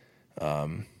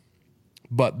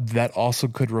 But that also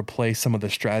could replace some of the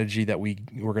strategy that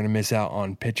we're going to miss out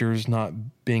on pitchers not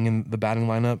being in the batting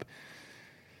lineup.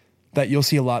 That you'll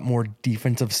see a lot more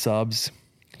defensive subs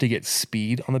to get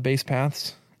speed on the base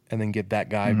paths and then get that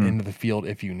guy into the field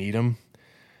if you need him.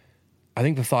 I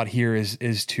think the thought here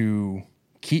is to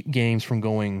keep games from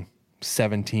going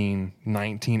 17,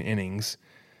 19 innings,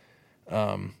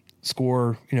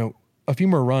 score, a few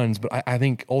more runs, but I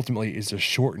think ultimately is to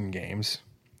shorten games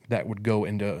that would go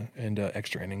into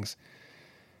extra innings.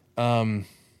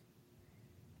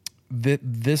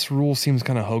 This rule seems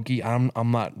kind of hokey. I'm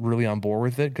not really on board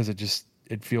with it because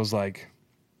it feels like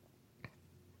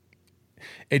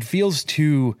it feels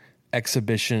too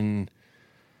exhibition.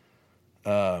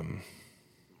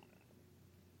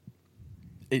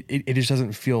 It just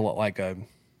doesn't feel like a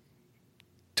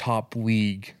top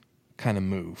league kind of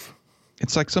move.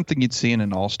 It's like something you'd see in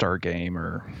an all-star game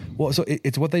so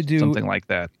it's what they do, something like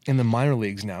that in the minor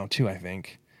leagues now too, I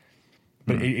think.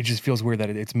 But it just feels weird that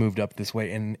it's moved up this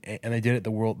way, and they did it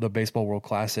the Baseball World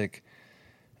Classic,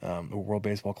 the World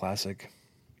Baseball Classic.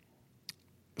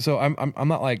 So I'm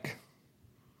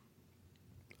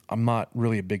not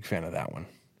really a big fan of that one.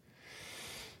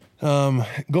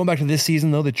 Going back to this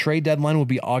season though, the trade deadline will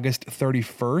be August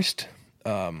 31st,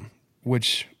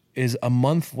 which is a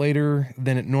month later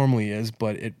than it normally is,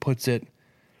 but it puts it,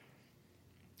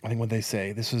 I think what they say,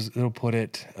 it'll put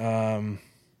it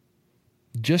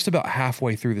just about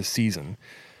halfway through the season.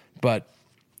 But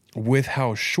with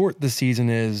how short the season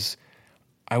is,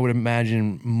 I would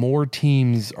imagine more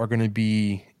teams are going to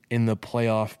be in the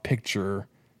playoff picture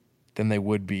than they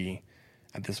would be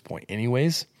at this point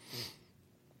anyways.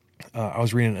 I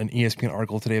was reading an ESPN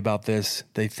article today about this.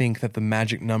 They think that the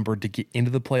magic number to get into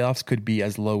the playoffs could be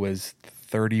as low as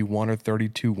 31 or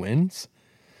 32 wins.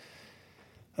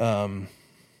 Well,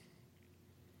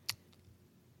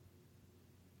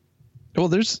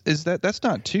 that's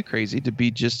not too crazy to be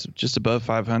just above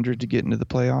 500 to get into the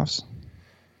playoffs.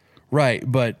 Right,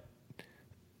 but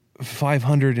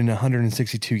 500 in a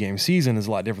 162 game season is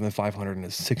a lot different than 500 in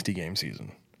a 60 game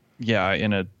season. Yeah,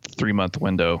 in a 3-month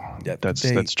window. Yeah,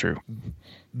 that's true.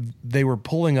 They were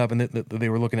pulling up, and they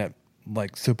were looking at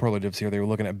like superlatives here. They were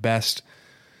looking at best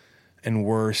and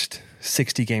worst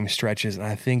 60 game stretches, and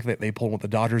I think that they pulled what the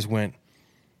Dodgers went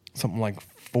something like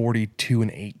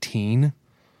 42-18.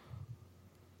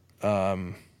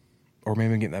 Or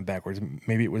maybe I'm getting that backwards.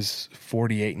 Maybe it was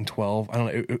 48-12. I don't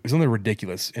know. It was something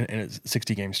ridiculous in a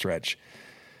 60 game stretch.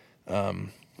 But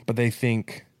they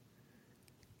think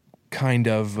kind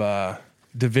of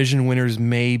division winners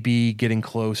may be getting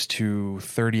close to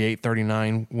 38,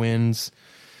 39 wins.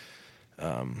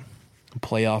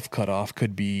 Playoff cutoff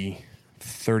could be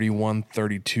 31,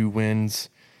 32 wins.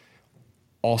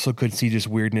 Also could see just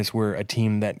weirdness where a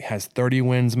team that has 30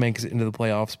 wins makes it into the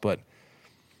playoffs, but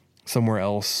somewhere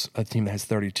else, a team that has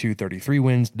 32, 33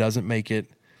 wins doesn't make it.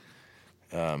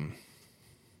 So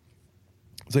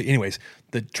anyways,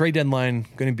 the trade deadline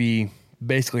going to be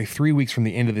basically 3 weeks from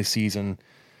the end of the season.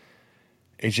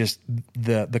 It's just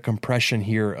the compression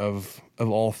here of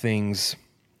all things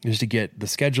is to get the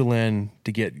schedule in,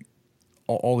 to get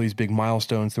all these big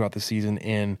milestones throughout the season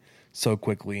in so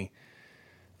quickly.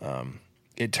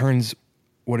 It turns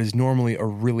what is normally a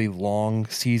really long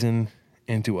season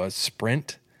into a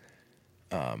sprint.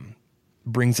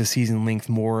 Brings the season length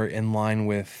more in line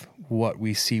with what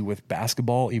we see with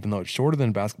basketball, even though it's shorter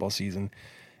than basketball season.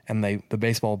 And the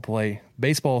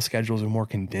baseball schedules are more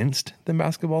condensed than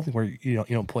basketball, where you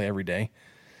don't play every day.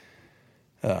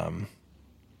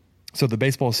 So the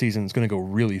baseball season is going to go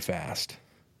really fast.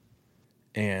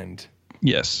 And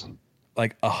yes,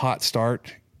 like a hot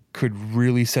start could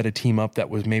really set a team up that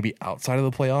was maybe outside of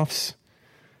the playoffs.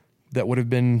 That would have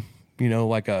been,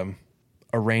 like a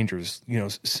Rangers,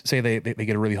 say they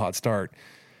get a really hot start.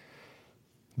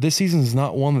 This season is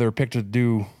not one they're picked to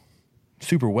do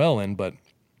super well in, but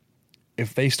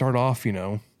if they start off,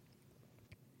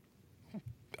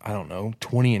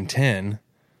 20-10,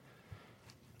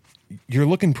 you're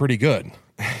looking pretty good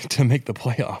to make the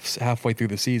playoffs halfway through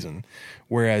the season.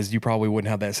 Whereas you probably wouldn't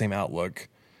have that same outlook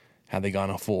had they gone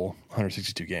a full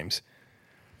 162 games.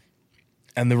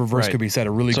 And the reverse could be said.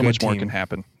 A really good much team more can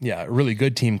happen. Yeah, a really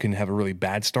good team can have a really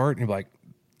bad start. And you're like,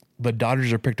 the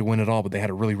Dodgers are picked to win it all, but they had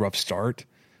a really rough start.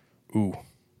 Ooh,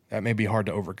 that may be hard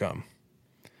to overcome.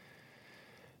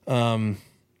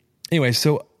 Anyway,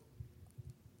 so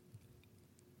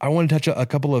I want to touch a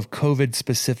couple of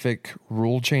COVID-specific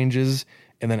rule changes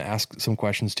and then ask some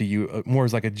questions to you, more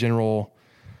as like a general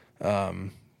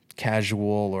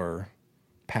casual or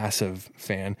passive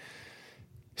fan.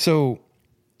 So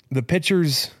the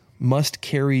pitchers must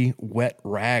carry wet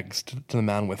rags to the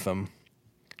mound with them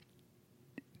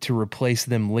to replace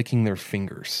them licking their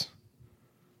fingers.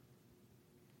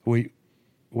 What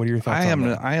are your thoughts on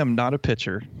that? I am not a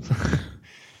pitcher,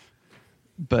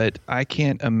 but I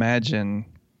can't imagine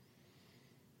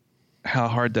how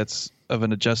hard that's of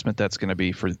an adjustment that's going to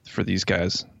be for these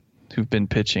guys who've been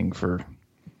pitching for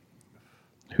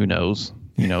who knows,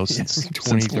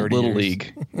 since Little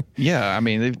League. Yeah, I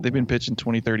mean, they've been pitching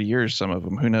 20, 30 years, some of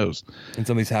them. Who knows? And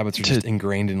some of these habits are just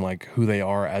ingrained in like who they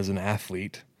are as an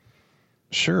athlete.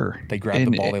 Sure. They grab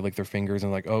the ball, they lick their fingers,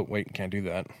 and like, oh, wait, can't do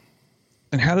that.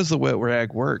 And how does the wet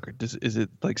rag work? Is it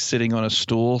like sitting on a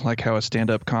stool, like how a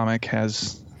stand-up comic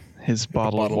has his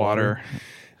bottle of water?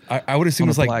 I would assume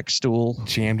it's like black stool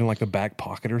jammed in like the back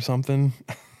pocket or something.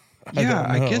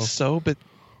 I guess so. But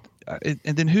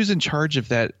and then who's in charge of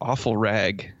that awful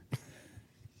rag?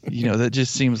 That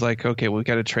just seems like, okay, we've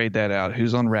got to trade that out.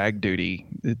 Who's on rag duty?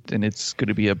 And it's going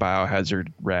to be a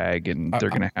biohazard rag, and they're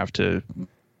going to have to.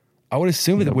 I would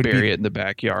assume it would bury it in the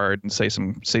backyard and say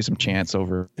some chants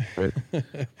over it.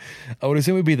 I would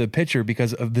assume it would be the pitcher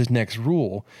because of this next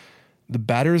rule. The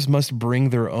batters must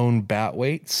bring their own bat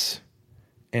weights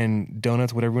and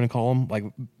donuts, whatever you want to call them. Like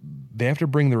they have to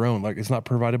bring their own. Like it's not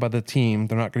provided by the team.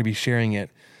 They're not going to be sharing it.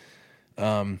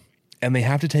 And and they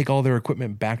have to take all their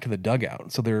equipment back to the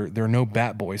dugout. So there are no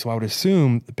bat boys. So I would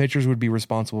assume the pitchers would be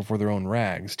responsible for their own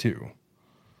rags too.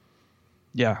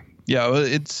 Yeah. Well,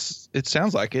 it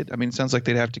sounds like it. I mean, it sounds like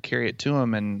they'd have to carry it to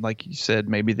them. And like you said,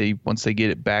 maybe once they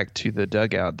get it back to the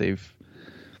dugout, they'll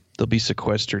be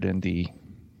sequestered in the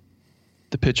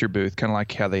pitcher booth, kind of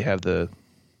like how they have the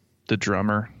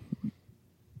drummer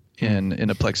in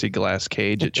a plexiglass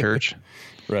cage at church.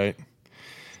 Right.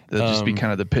 They'll just be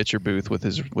kind of the pitcher booth with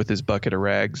his bucket of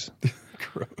rags.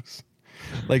 Gross.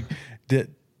 Like,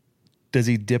 does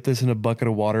he dip this in a bucket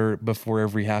of water before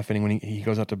every half inning when he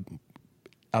goes out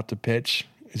to pitch?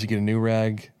 Does he get a new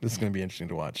rag? This is going to be interesting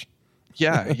to watch.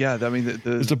 Yeah. I mean,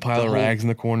 there's a pile of rags in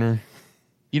the corner.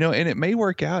 And it may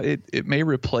work out. It may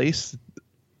replace,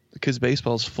 because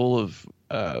baseball's full of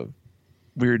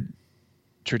weird,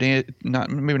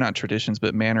 maybe not traditions,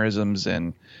 but mannerisms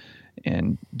and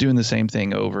doing the same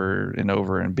thing over and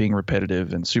over and being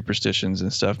repetitive and superstitions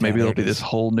and stuff. Maybe there'll be this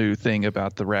whole new thing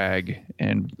about the rag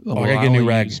and I gotta get a new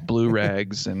rag. Blue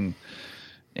rags and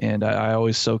I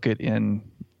always soak it in,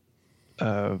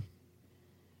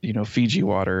 Fiji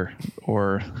water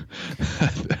or.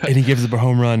 And he gives up a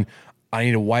home run. I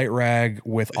need a white rag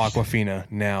with Aquafina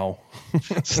now.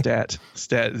 Stat.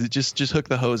 Just hook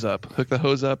the hose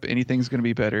up. Anything's going to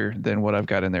be better than what I've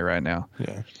got in there right now.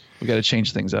 Yeah. We got to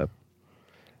change things up.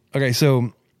 Okay.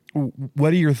 So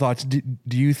what are your thoughts? Do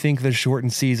you think the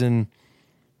shortened season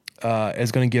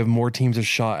is going to give more teams a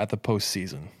shot at the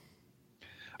postseason?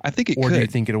 I think it could. Or do you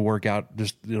could. think it'll work out?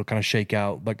 Just it'll kind of shake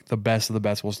out. Like the best of the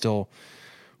best will still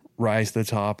rise to the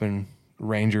top, and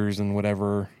Rangers and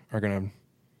whatever are going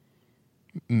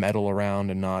to meddle around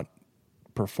and not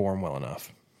perform well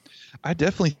enough. I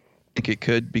definitely think it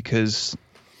could, because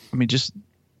I mean, just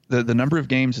the number of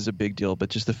games is a big deal, but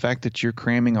just the fact that you're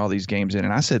cramming all these games in,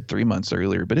 and I said 3 months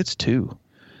earlier, but it's 2.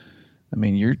 I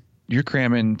mean, you're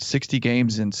cramming 60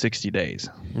 games in 60 days.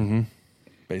 Mm-hmm.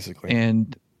 Basically.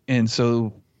 And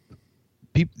so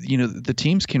people, the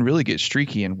teams can really get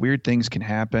streaky and weird things can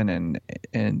happen,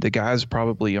 and the guys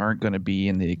probably aren't going to be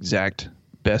in the exact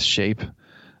best shape.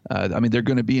 I mean, they're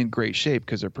going to be in great shape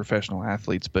because they're professional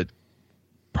athletes, but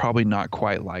probably not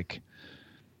quite like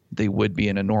they would be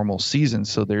in a normal season.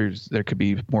 So there could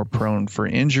be more prone for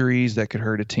injuries that could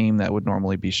hurt a team that would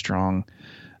normally be strong.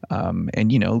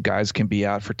 And guys can be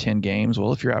out for 10 games.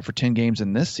 Well, if you're out for 10 games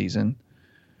in this season,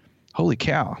 holy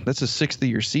cow, that's a 6th of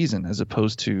your season as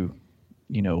opposed to,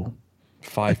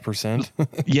 5%.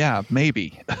 Yeah,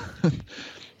 maybe.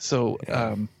 So,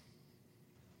 yeah.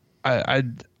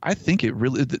 I think it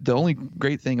really, the only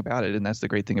great thing about it, and that's the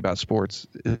great thing about sports,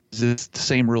 is it's the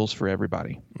same rules for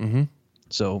everybody. Mm-hmm.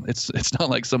 So it's not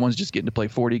like someone's just getting to play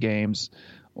 40 games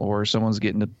or someone's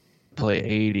getting to play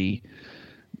 80.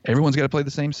 Everyone's got to play the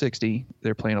same 60.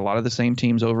 They're playing a lot of the same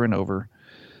teams over and over.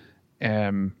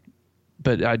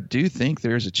 But I do think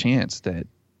there's a chance that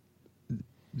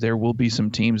there will be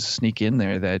some teams sneak in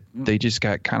there that they just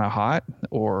got kind of hot,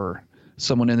 or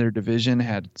someone in their division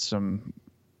had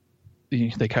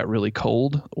they got really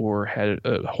cold or had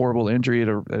a horrible injury at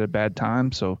a bad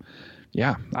time. So,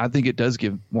 yeah, I think it does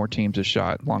give more teams a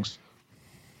shot.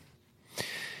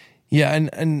 Yeah,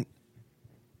 and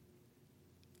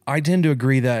I tend to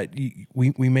agree that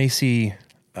we may see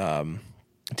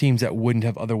teams that wouldn't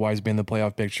have otherwise been in the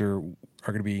playoff picture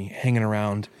are going to be hanging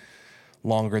around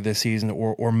longer this season,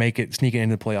 or sneak it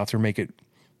into the playoffs, or make it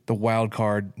the wild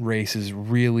card race is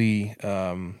really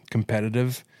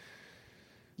competitive.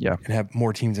 Yeah, and have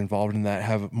more teams involved in that,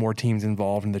 have more teams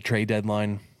involved in the trade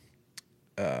deadline.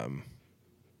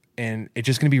 And it's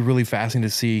just going to be really fascinating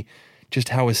to see just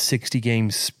how a 60-game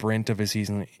sprint of a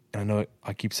season, I know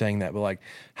I keep saying that, but like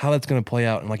how that's going to play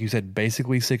out. And like you said,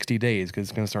 basically 60 days, because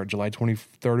it's going to start July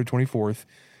 23rd or 24th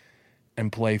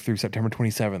and play through September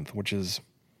 27th, which is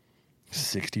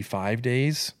 65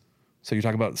 days. So you're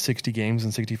talking about 60 games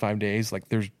in 65 days. Like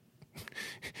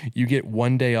you get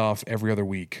 1 day off every other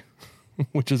week.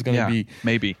 Which is going to be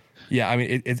maybe. Yeah, I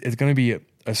mean, it's going to be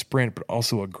a sprint, but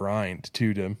also a grind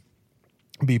too, to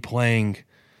be playing,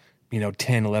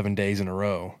 10, 11 days in a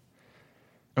row.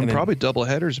 And probably double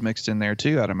headers mixed in there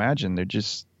too, I'd imagine. They're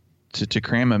just to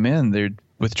cram them in. They're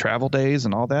with travel days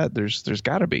and all that. There's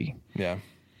got to be. Yeah.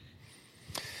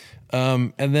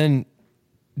 And then,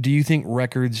 do you think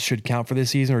records should count for this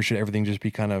season, or should everything just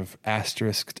be kind of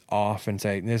asterisked off and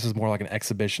say this is more like an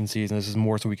exhibition season? This is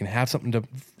more so we can have something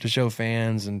to show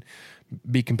fans and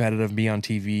be competitive, be on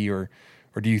TV, or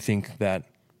do you think that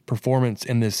performance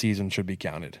in this season should be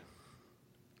counted?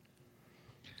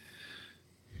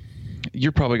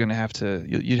 You're probably going to have to.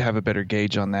 You'd have a better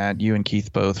gauge on that. You and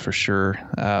Keith both, for sure.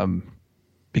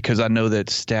 because I know that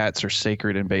stats are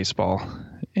sacred in baseball,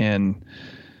 and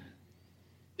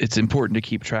it's important to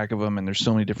keep track of them, and there's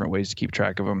so many different ways to keep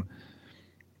track of them.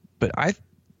 But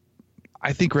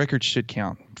I think records should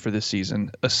count for this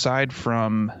season, aside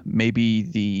from maybe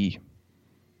the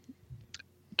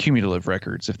cumulative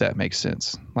records, if that makes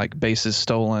sense, like bases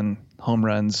stolen, home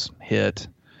runs hit,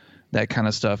 that kind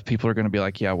of stuff. People are going to be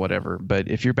like, yeah, whatever. But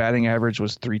if your batting average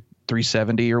was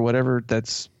 370 or whatever,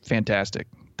 that's fantastic.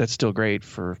 That's still great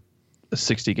for a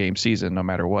 60-game season, no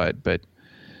matter what. But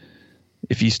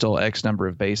if you stole X number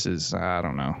of bases, I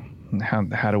don't know.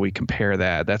 How do we compare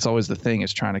that? That's always the thing,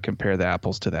 is trying to compare the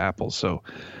apples to the apples. So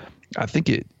I think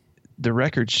the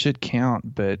records should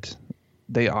count, but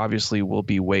they obviously will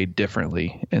be weighed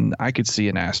differently. And I could see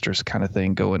an asterisk kind of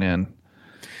thing going in.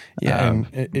 Yeah.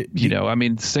 I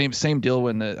mean, same deal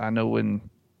when the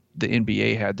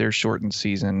NBA had their shortened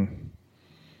season,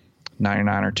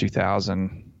 99 or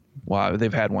 2000. Well,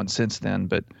 they've had one since then,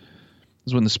 but it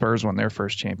was when the Spurs won their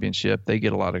first championship. They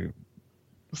get a lot of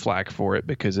flack for it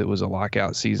because it was a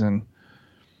lockout season.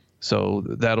 So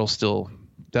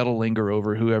that'll linger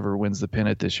over whoever wins the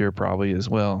pennant this year probably as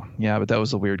well. Yeah, but that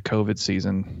was a weird COVID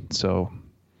season. So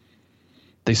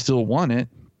they still won it,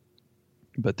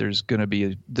 but there's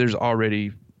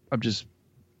already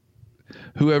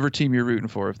whoever team you're rooting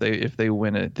for, if they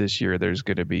win it this year, there's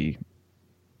going to be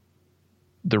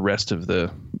the rest of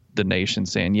the nation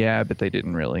saying, yeah, but they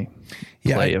didn't really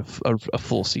play a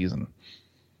full season.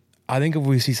 I think if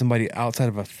we see somebody outside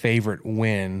of a favorite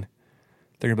win,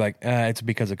 they're going to be like, it's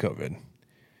because of COVID.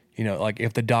 Like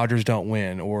if the Dodgers don't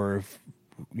win, or if,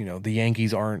 the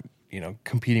Yankees aren't,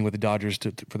 competing with the Dodgers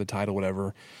for the title,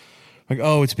 whatever. Like,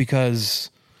 oh, it's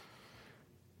because,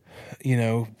 I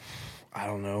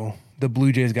don't know, the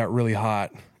Blue Jays got really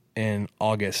hot in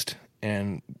August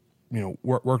and,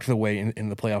 worked their way in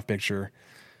the playoff picture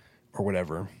or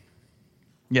whatever.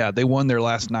 Yeah, they won their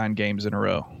last 9 games in a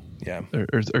row. Yeah,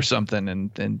 or something,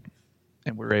 and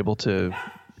we're able to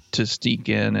sneak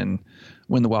in and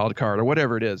win the wild card or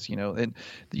whatever it is, And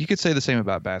you could say the same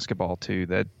about basketball too.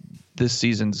 That this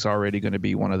season's already going to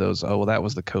be one of those. Oh well, that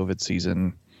was the COVID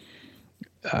season.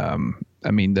 I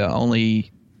mean, the only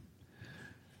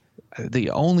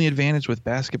advantage with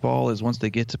basketball is once they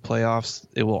get to playoffs,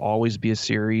 it will always be a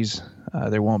series.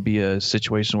 There won't be a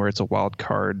situation where it's a wild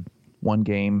card, one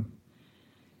game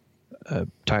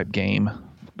type game.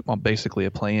 Well, basically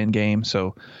a play-in game.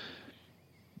 So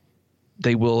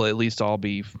they will at least all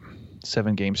be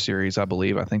 7-game series, I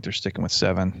believe. I think they're sticking with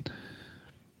 7.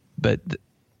 But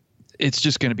it's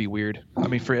just going to be weird. I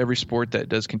mean, for every sport that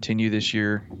does continue this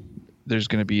year, there's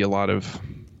going to be a lot of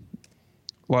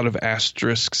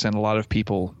asterisks and a lot of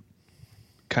people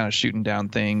kind of shooting down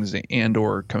things and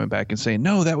or coming back and saying,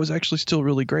 no, that was actually still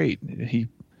really great.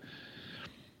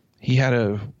 He had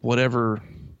a whatever,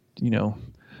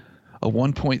 a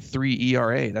 1.3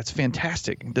 ERA. That's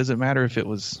fantastic. It doesn't matter if it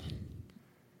was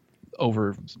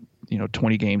over,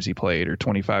 20 games he played or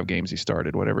 25 games he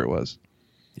started, whatever it was.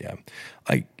 Yeah.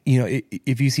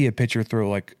 If you see a pitcher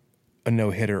throw like a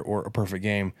no-hitter or a perfect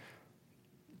game,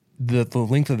 the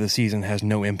length of the season has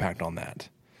no impact on that.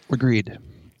 Agreed.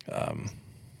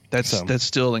 That's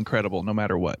still incredible no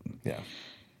matter what. Yeah.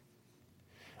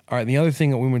 All right. The other thing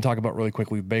that we want to talk about really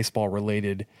quickly, baseball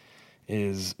related,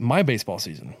 is my baseball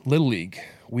season, Little League.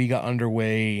 We got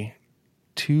underway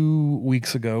 2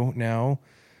 weeks ago now,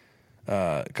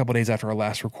 a couple days after our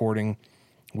last recording.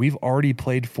 We've already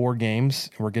played 4 games,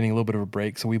 and we're getting a little bit of a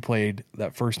break. So we played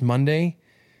that first Monday,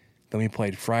 then we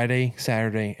played Friday,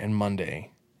 Saturday, and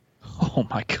Monday. Oh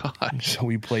my God. So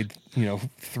we played,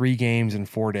 3 games in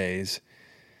 4 days.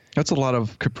 That's a lot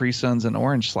of Capri Suns and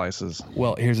orange slices.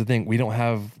 Well, here's the thing. We don't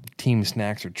have team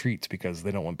snacks or treats because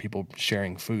they don't want people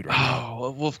sharing food right now.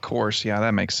 Oh, well, of course. Yeah,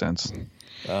 that makes sense.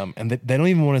 And they don't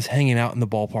even want us hanging out in the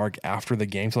ballpark after the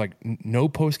game. So, like, no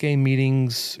post-game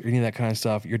meetings or any of that kind of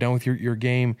stuff. You're done with your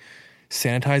game,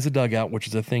 sanitize the dugout, which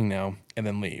is a thing now, and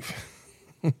then leave.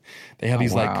 They have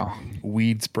these, like,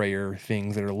 weed sprayer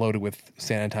things that are loaded with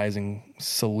sanitizing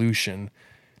solution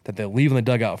that they'll leave in the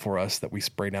dugout for us that we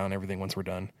spray down everything once we're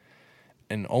done.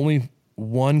 And only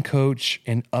one coach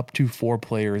and up to 4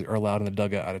 players are allowed in the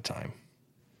dugout at a time.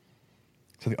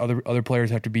 So the other players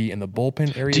have to be in the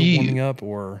bullpen area warming up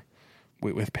or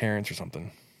with parents or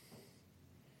something.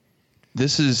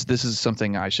 This is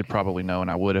something I should probably know, and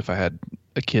I would if I had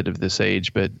a kid of this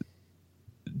age. But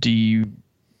do you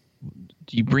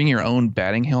bring your own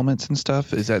batting helmets and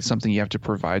stuff? Is that something you have to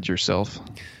provide yourself?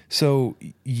 So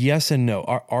yes and no.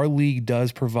 Our league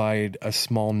does provide a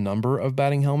small number of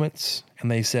batting helmets,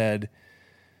 and they said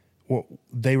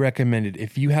they recommended,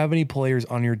 if you have any players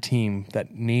on your team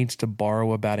that needs to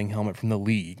borrow a batting helmet from the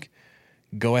league,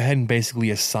 go ahead and basically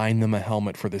assign them a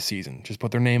helmet for the season. Just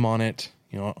put their name on it,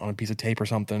 on a piece of tape or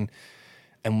something,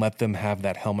 and let them have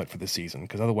that helmet for the season.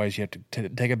 Because otherwise you have to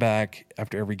take it back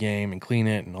after every game and clean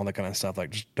it and all that kind of stuff. Like,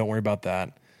 just don't worry about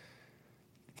that.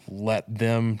 Let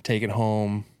them take it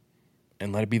home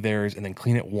and let it be theirs, and then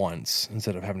clean it once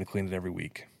instead of having to clean it every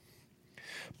week.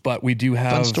 But we do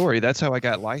have... Fun story. That's how I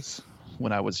got lice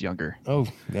when I was younger. Oh,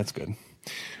 that's good.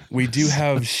 We do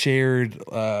have shared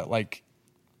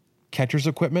catcher's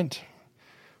equipment,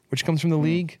 which comes from the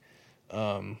league.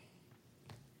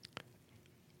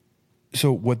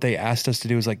 So what they asked us to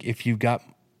do is, like, if you've got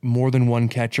more than one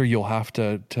catcher, you'll have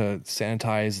to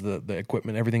sanitize the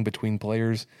equipment, everything between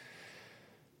players,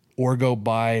 or go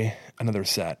buy another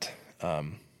set.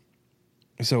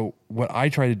 So what I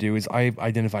tried to do is I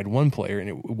identified one player, and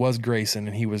it was Grayson,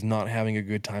 and he was not having a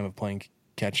good time of playing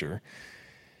catcher.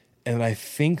 And I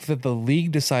think that the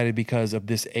league decided, because of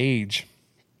this age,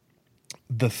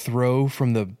 the throw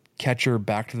from the catcher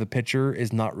back to the pitcher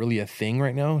is not really a thing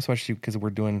right now, especially because we're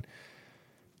doing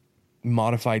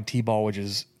modified T-ball, which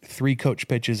is 3 coach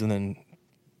pitches and then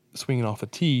swinging off a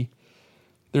tee.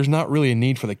 There's not really a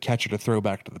need for the catcher to throw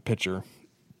back to the pitcher.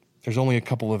 There's only a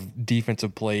couple of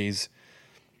defensive plays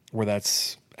where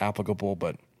that's applicable,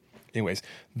 but anyways,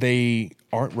 they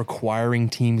aren't requiring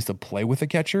teams to play with a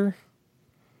catcher.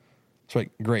 So,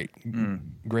 like, great.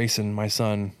 Grayson, my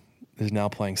son, is now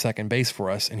playing second base for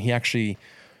us, and he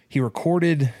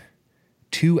recorded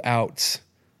 2 outs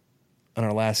on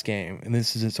our last game, and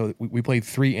this is it. So we played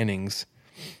 3 innings.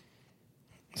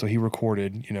 So he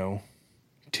recorded,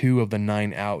 2 of the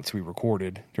 9 outs we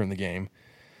recorded during the game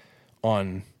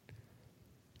on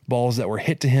balls that were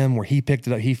hit to him, where he picked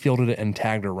it up, he fielded it, and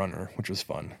tagged a runner, which was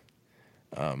fun.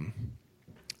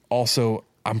 Also,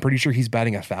 I'm pretty sure he's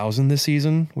batting 1,000 this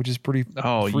season, which is pretty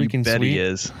freaking you bet sweet. He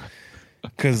is.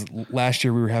 Because last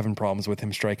year we were having problems with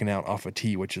him striking out off a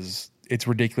tee, which is, it's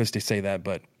ridiculous to say that,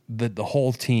 but the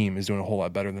whole team is doing a whole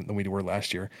lot better than we were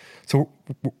last year. So,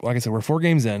 like I said, we're 4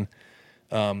 games in.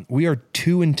 We are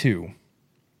 2-2.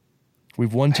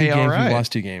 We've won 2 games. Right. We've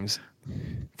lost 2 games.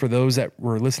 For those that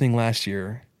were listening last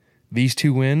year, these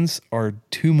 2 wins are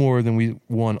 2 more than we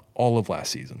won all of last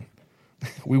season.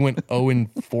 We went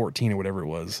 0-14 or whatever it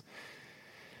was.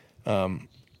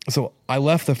 So I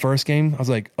left the first game. I was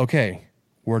like, okay,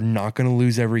 we're not going to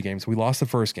lose every game. So we lost the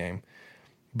first game.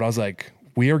 But I was like,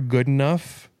 we are good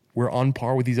enough. We're on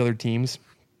par with these other teams.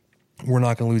 We're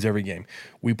not going to lose every game.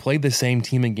 We played the same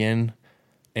team again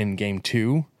in game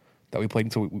 2 that we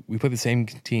played. So we played the same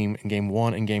team in game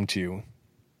 1 and game 2.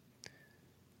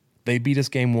 They beat us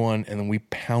game 1, and then we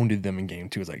pounded them in game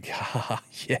 2. It was like,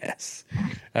 yes,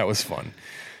 that was fun.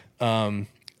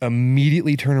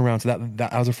 Immediately turn around. So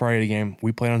that was a Friday game.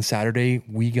 We played on Saturday.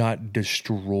 We got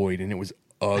destroyed, and it was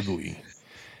ugly.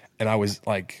 And I was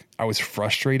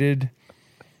frustrated.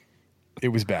 It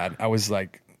was bad. I was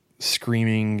like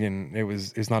screaming, and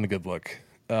it's not a good look.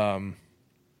 And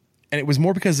it was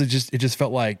more because it just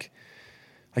felt like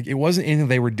it wasn't anything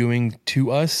they were doing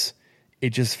to us. It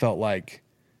just felt like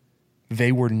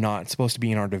they were not supposed to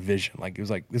be in our division. Like, it was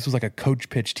like, this was like a coach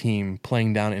pitch team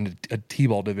playing down into a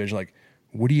T-ball division. Like,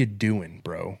 what are you doing,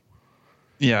 bro?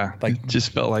 Yeah. Like, it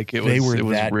just felt like it was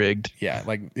rigged. Yeah.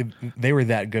 Like, they were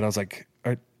that good. I was like,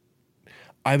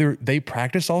 either they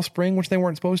practiced all spring, which they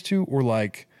weren't supposed to, or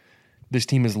like this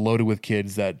team is loaded with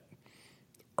kids that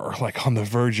are like on the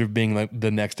verge of being like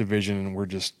the next division, and we're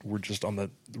just on the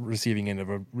receiving end of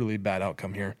a really bad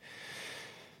outcome here.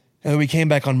 And then we came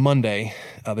back on Monday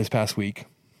this past week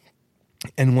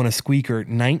and won a squeaker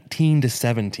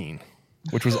 19-17,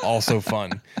 which was also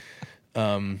fun.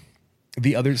 So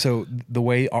the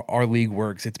way our league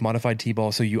works, it's modified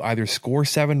T-ball. So you either score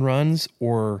 7 runs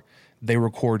or they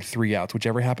record 3 outs.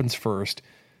 Whichever happens first,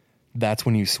 that's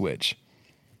when you switch.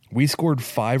 We scored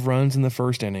 5 runs in the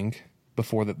first inning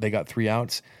before they got 3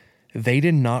 outs. They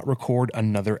did not record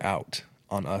another out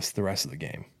on us the rest of the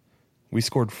game. We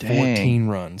scored 14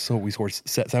 runs. So we scored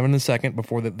 7 in the second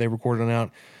before they recorded an out.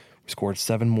 We scored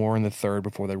 7 more in the third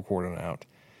before they recorded an out.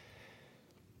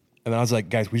 And I was like,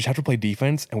 guys, we just have to play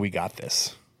defense, and we got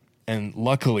this. And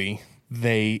luckily,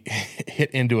 they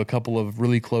hit into a couple of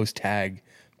really close tag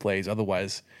plays.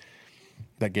 Otherwise,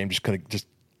 that game just could have just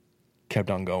kept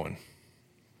on going.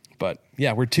 But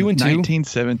yeah, we're 2-2.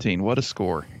 19-17. What a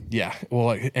score. Yeah.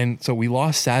 Well, and so we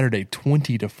lost Saturday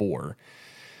 20-4.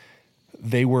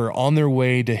 They were on their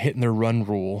way to hitting their run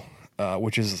rule,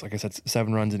 which is, like I said,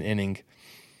 7 runs an inning.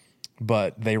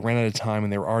 but they ran out of time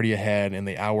and they were already ahead, and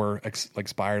the hour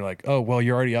expired. Like, oh, well,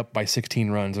 you're already up by 16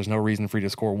 runs. There's no reason for you to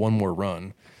score one more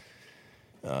run.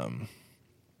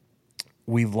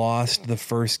 We lost the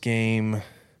first game.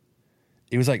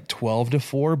 It was like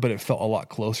 12-4, but it felt a lot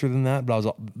closer than that.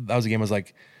 But that was a game I was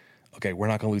like, okay, we're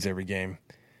not going to lose every game.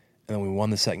 And then we won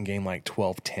the second game like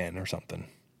 12-10 or something.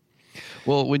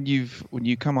 Well, when you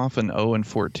come off an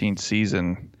 0-14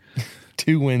 season,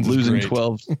 2 wins, losing is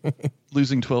great.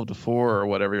 losing 12-4 or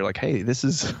whatever, you're like, hey, this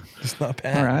is it's not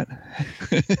bad. All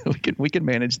right, we can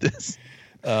manage this.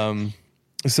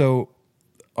 So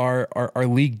our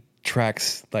league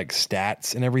tracks like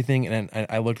stats and everything, and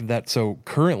I looked at that. So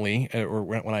currently, or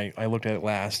when I looked at it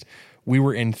last, we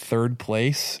were in third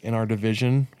place in our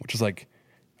division, which is like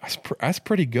that's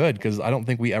pretty good because I don't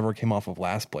think we ever came off of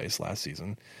last place last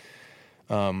season.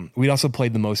 We'd also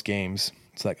played the most games,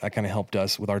 so that kind of helped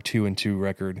us with our 2-2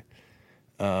 record.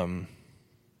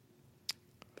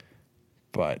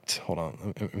 But hold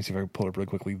on, let me see if I can pull it up really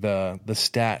quickly. The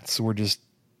stats were just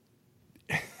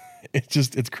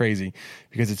it's crazy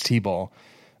because it's T-ball.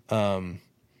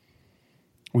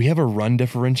 We have a run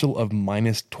differential of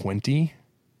 -20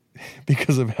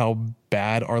 because of how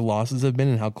bad our losses have been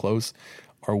and how close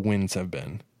our wins have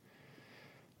been.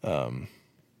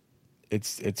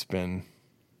 It's been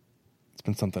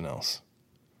something else.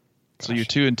 Gosh. So you're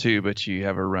 2-2, but you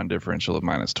have a run differential of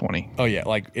 -20. Oh yeah,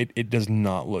 like it does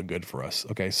not look good for us.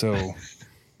 Okay, so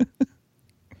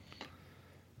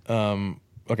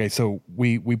okay, so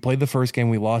we played the first game,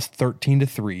 we lost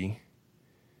 13-3.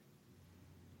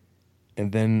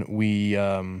 And then we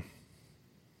won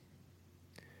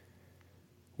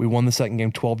the second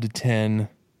game 12-10.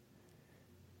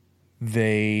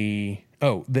 They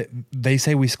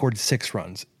say we scored 6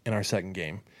 runs in our second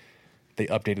game. They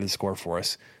updated the score for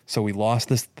us. So we lost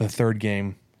the third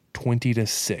game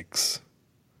 20-6.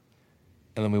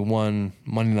 And then we won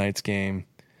Monday night's game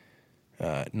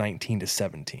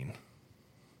 19-17.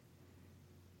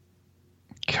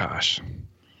 Gosh.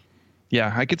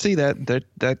 Yeah, I could see that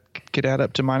could add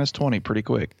up to -20 pretty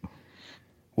quick.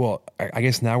 Well, I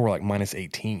guess now we're like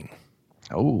 -18.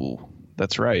 Oh,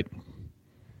 that's right.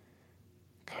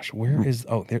 Gosh, where is...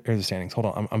 Oh, there's the standings. Hold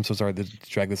on. I'm so sorry to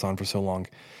drag this on for so long.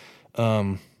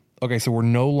 Okay, so we're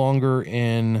no longer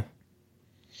in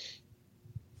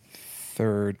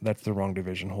third. That's the wrong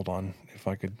division. Hold on. If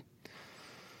I could...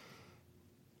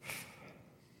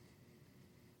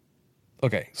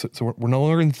 Okay, so we're no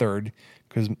longer in third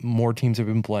because more teams have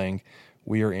been playing.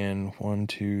 We are in 1,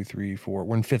 2, 3, 4.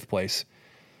 We're in 5th place.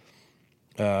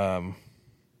 Because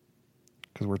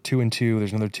we're 2-2.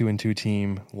 There's another 2-2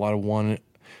 team. A lot of one.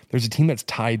 There's a team that's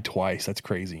tied twice. That's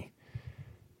crazy.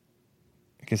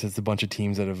 I guess it's a bunch of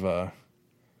teams that have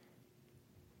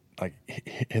like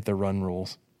hit the run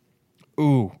rules.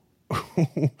 Ooh,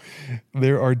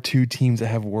 there are 2 teams that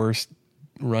have worse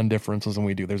run differentials than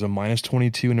we do. There's a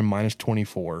 -22 and a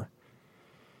 -24,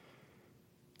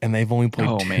 and they've only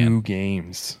played 2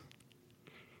 games.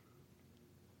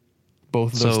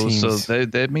 Both of those teams. So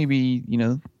that maybe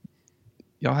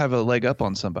y'all have a leg up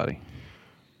on somebody.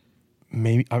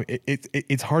 Maybe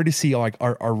it's hard to see like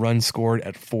our runs scored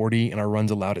at 40 and our runs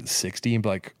allowed at 60 and be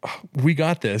like, oh, we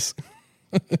got this.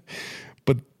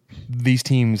 But these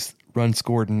teams, runs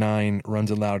scored 9,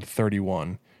 runs allowed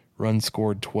 31, runs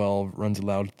scored 12, runs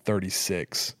allowed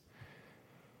 36.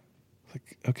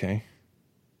 Like, okay.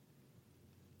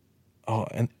 Oh,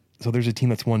 and so there's a team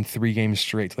that's won 3 games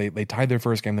straight. So they tied their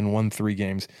first game, then won 3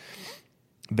 games.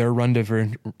 Their run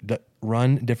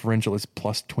differential is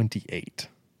 +28.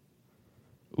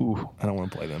 Ooh, I don't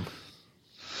want to play them.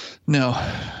 No,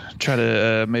 try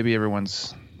to maybe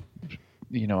everyone's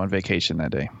on vacation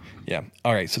that day. Yeah.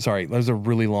 All right. So sorry, that was a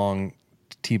really long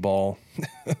T-ball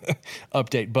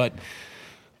update, but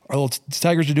our little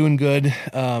Tigers are doing good.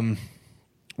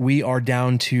 We are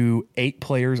down to 8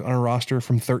 players on our roster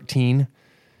from 13.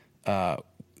 The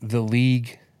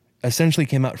league essentially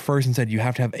came out first and said you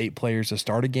have to have 8 players to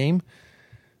start a game.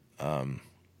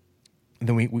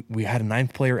 Then we had a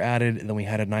 9th player added, and then we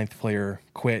had a 9th player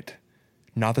quit.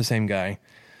 Not the same guy.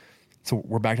 So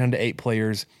we're back down to 8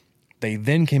 players. They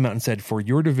then came out and said for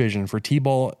your division, for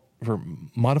T-ball, for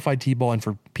modified T-ball, and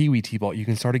for Pee-wee T-ball, you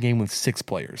can start a game with 6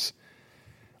 players.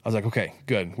 I was like, okay,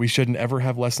 good. We shouldn't ever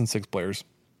have less than 6 players.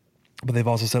 But they've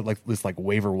also said like this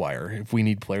waiver wire. If we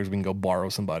need players, we can go borrow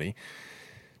somebody.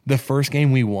 The first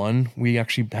game we won, we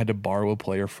actually had to borrow a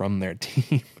player from their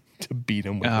team to beat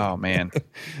him with Oh, it. man.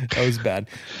 That was bad.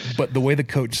 But the way the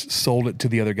coach sold it to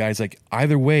the other guys, like,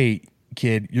 either way,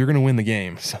 kid, you're going to win the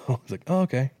game. So I was like, oh,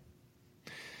 okay.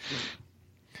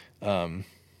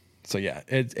 So So yeah,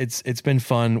 it's been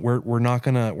fun. We're not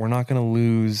gonna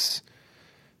lose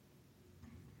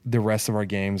the rest of our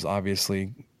games.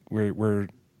 Obviously, we're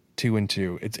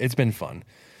 2-2. It's been fun.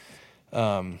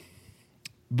 But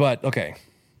okay,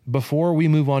 before we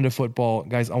move on to football,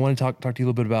 guys, I want to talk to you a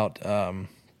little bit about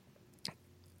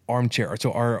Armchair.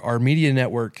 So our media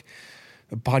network,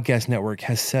 podcast network,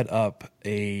 has set up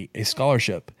a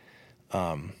scholarship.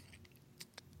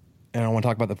 And I want to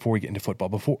talk about that before we get into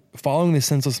football. Following the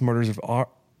senseless murders of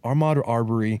Ahmaud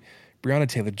Arbery, Breonna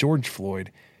Taylor, George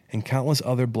Floyd, and countless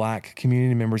other black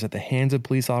community members at the hands of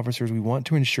police officers, we want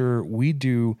to ensure we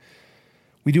do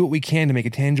what we can to make a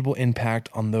tangible impact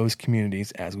on those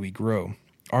communities as we grow.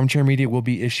 Armchair Media will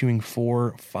be issuing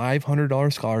 4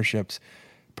 $500 scholarships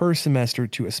per semester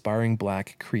to aspiring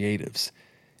black creatives.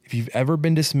 If you've ever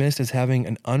been dismissed as having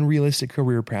an unrealistic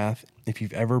career path, if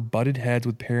you've ever butted heads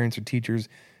with parents or teachers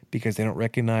because they don't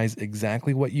recognize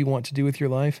exactly what you want to do with your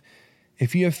life,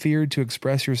 if you have feared to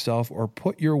express yourself or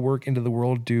put your work into the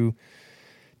world due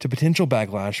to potential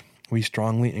backlash, we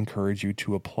strongly encourage you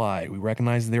to apply. We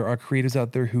recognize there are creatives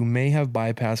out there who may have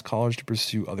bypassed college to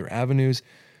pursue other avenues,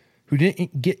 who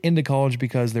didn't get into college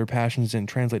because their passions didn't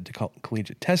translate to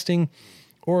collegiate testing,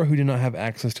 or who did not have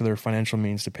access to their financial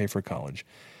means to pay for college.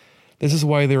 This is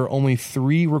why there are only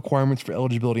 3 requirements for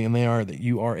eligibility, and they are that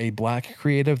you are a black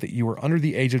creative, that you are under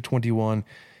the age of 21,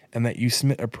 and that you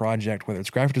submit a project, whether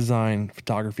it's graphic design,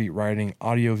 photography, writing,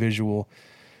 audio, visual,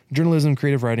 journalism,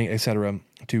 creative writing, etc.,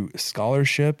 to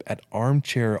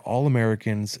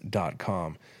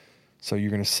scholarship@armchairallamericans.com. So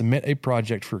you're going to submit a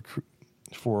project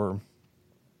for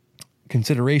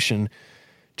consideration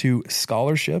to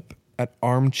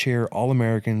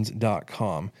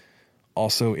scholarship@armchairallamericans.com.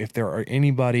 Also, if there are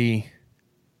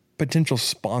potential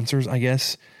sponsors, I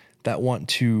guess, that want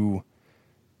to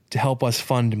help us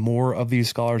fund more of these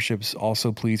scholarships,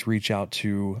 also please reach out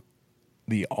to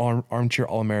the Armchair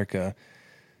All-America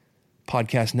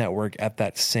podcast network at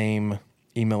that same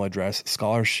email address,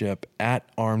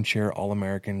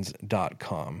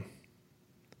 scholarship@armchairallamericans.com.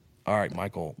 All right,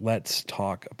 Michael, let's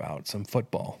talk about some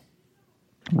football.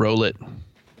 Roll it.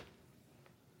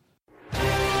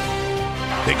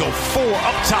 They go 4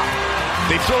 up top.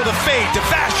 They throw the fade to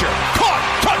Vasher. Caught.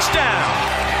 Touchdown.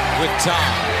 With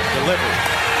time. Delivery.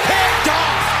 Picked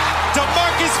off.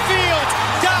 DeMarcus Fields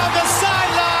down the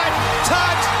sideline.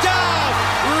 Touchdown.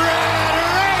 Red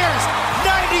Raiders.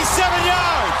 97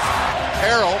 yards.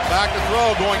 Harrell back to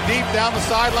throw. Going deep down the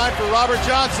sideline for Robert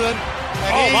Johnson.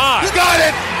 And my. Got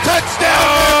it. Touchdown.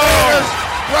 Red Raiders.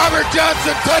 Robert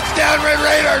Johnson. Touchdown. Red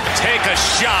Raiders. Take a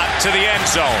shot to the end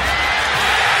zone.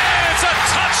 It's a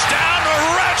touchdown to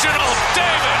Reginald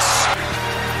Davis.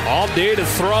 All day to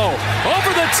throw.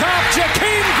 Over the top,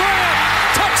 Jakeem Grant.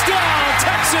 Touchdown,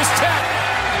 Texas Tech.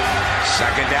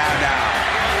 Second down now.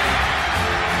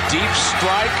 Deep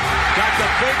strike. Got the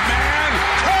big man.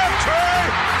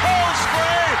 Crabtree. Ball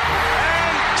spray.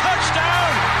 And touchdown.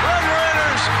 Red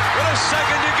Raiders with a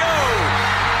second to go.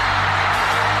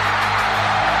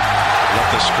 Let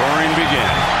the scoring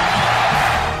begin.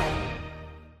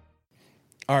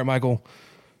 All right, Michael,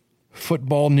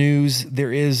 football news.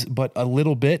 There is but a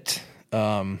little bit.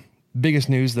 Biggest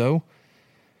news, though,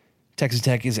 Texas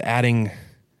Tech is adding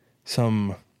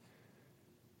some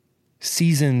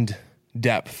seasoned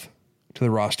depth to the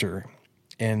roster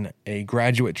in a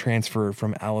graduate transfer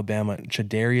from Alabama,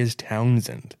 Chadarius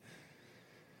Townsend.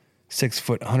 6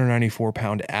 foot,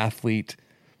 194-pound athlete,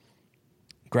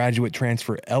 graduate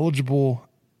transfer eligible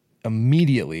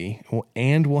immediately,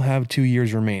 and will have 2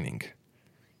 years remaining.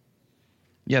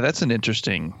 Yeah, that's an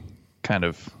interesting kind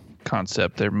of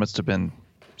concept. There must have been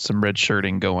some red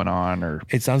shirting going on, or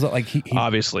it sounds like he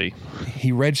obviously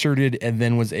he redshirted and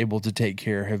then was able to take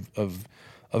care of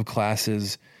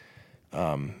classes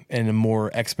in a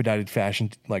more expedited fashion.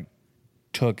 Like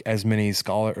took as many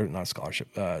summer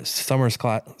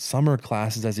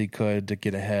classes as he could to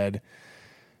get ahead.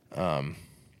 I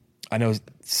know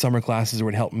summer classes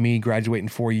would help me graduate in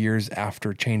 4 years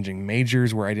after changing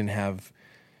majors, where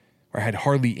I had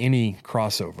hardly any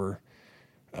crossover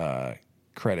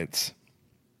credits.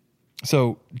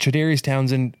 So Chadarius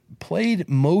Townsend played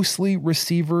mostly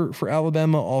receiver for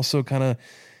Alabama, also kind of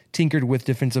tinkered with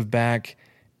defensive back,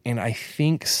 and I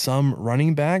think some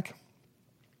running back.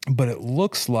 But it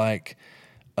looks like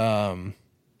Townsend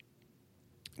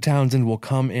will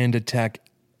come into Tech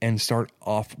and start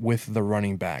off with the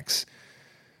running backs.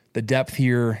 The depth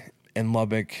here in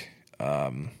Lubbock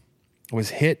was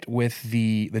hit with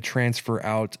the transfer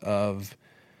out of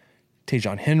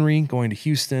Tajon Henry going to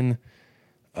Houston,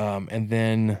 and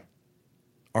then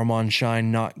Armand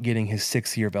Shine not getting his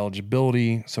 6th year of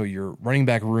eligibility. So your running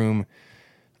back room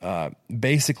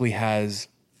basically has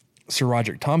Sir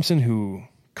Roderick Thompson, who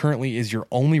currently is your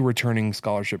only returning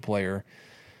scholarship player.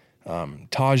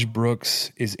 Taj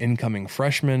Brooks is incoming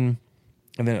freshman.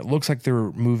 And then it looks like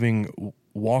they're moving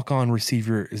walk-on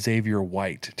receiver Xavier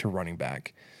White to running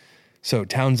back. So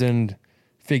Townsend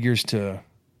figures to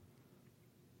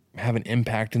have an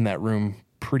impact in that room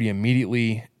pretty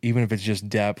immediately, even if it's just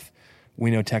depth.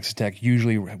 We know Texas Tech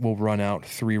usually will run out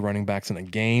 3 running backs in a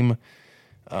game.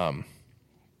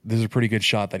 There's a pretty good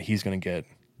shot that he's going to get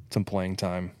some playing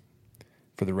time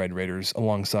for the Red Raiders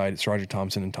alongside Sir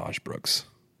Thompson and Taj Brooks.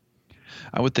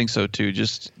 I would think so too.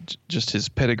 Just his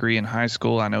pedigree in high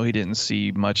school. I know he didn't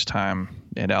see much time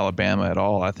at Alabama at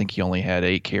all. I think he only had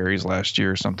 8 carries last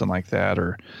year or something like that,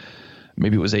 or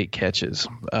maybe it was 8 catches.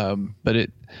 But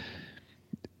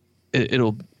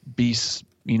it'll be,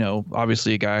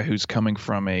 obviously a guy who's coming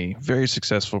from a very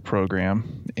successful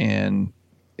program, and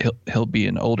he'll be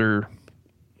an older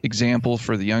example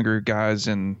for the younger guys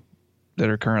that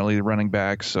are currently running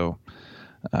back. So,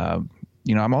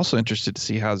 I'm also interested to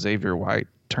see how Xavier White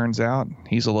turns out.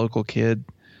 He's a local kid.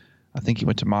 I think he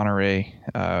went to Monterey.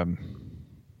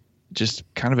 Just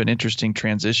kind of an interesting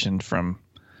transition from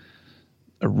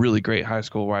a really great high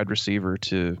school wide receiver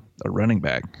to a running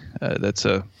back. That's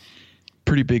a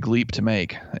pretty big leap to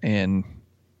make. And,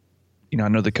 I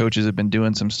know the coaches have been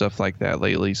doing some stuff like that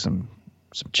lately, some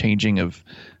changing of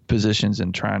positions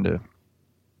and trying to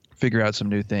figure out some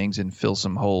new things and fill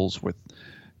some holes with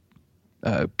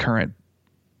current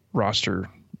roster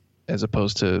as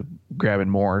opposed to grabbing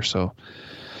more. So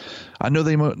I know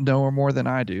they know more than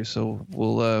I do. So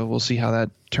we'll see how that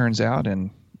turns out.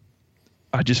 And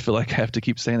I just feel like I have to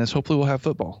keep saying this. Hopefully we'll have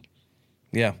football.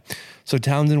 Yeah. So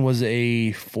Townsend was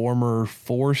a former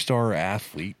 4-star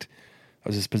athlete. That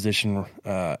was his position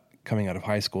coming out of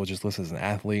high school, just listed as an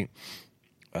athlete.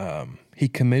 He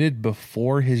committed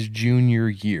before his junior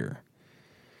year.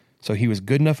 So he was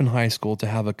good enough in high school to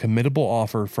have a committable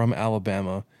offer from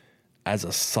Alabama as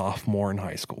a sophomore in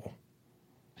high school.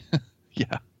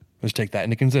 Yeah. Let's take that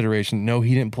into consideration. No,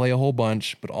 he didn't play a whole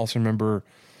bunch, but also remember,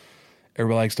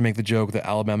 everybody likes to make the joke that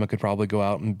Alabama could probably go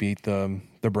out and beat the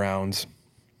Browns,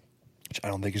 which I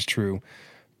don't think is true.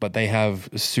 But they have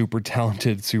a super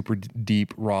talented, super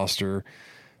deep roster.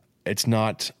 It's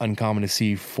not uncommon to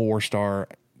see 4-star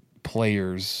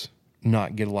players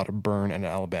not get a lot of burn in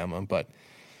Alabama, but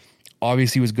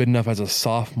obviously he was good enough as a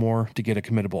sophomore to get a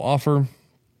committable offer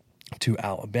to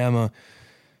Alabama.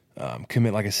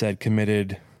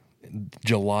 Committed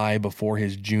July before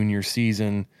his junior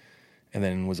season, and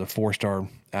then was a 4-star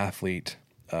athlete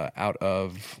out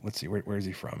of, let's see, where is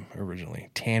he from originally?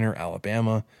 Tanner,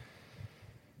 Alabama.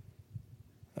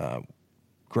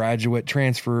 Graduate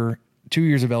transfer, 2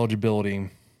 years of eligibility.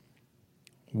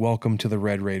 Welcome to the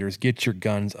Red Raiders. Get your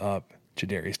guns up,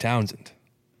 Jadarius Townsend.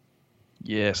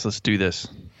 Yes, let's do this.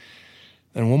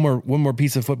 And one more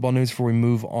piece of football news before we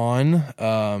move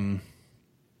on.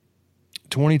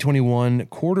 2021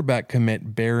 quarterback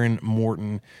commit Baron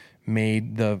Morton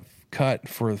made the cut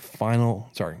for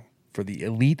the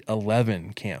Elite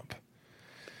 11 camp.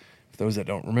 For those that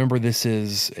don't remember, this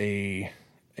is a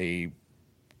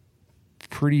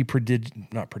pretty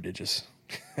prodigious.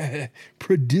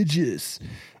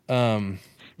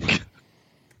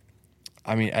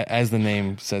 I mean, as the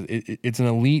name says, it's an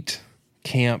elite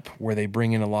camp where they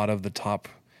bring in a lot of the top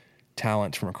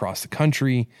talent from across the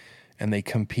country, and they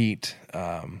compete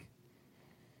and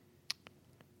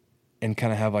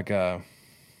kind of have like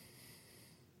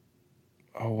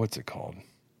what's it called?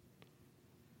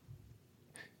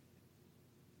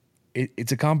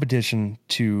 It's a competition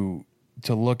to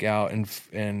look out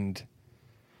and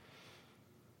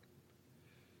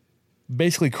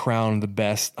basically crown the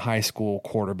best high school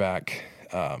quarterback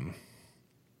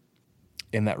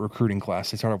in that recruiting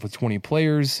class. They start off with 20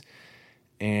 players,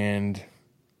 and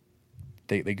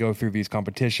they go through these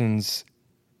competitions.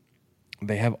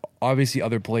 They have obviously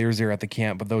other players there at the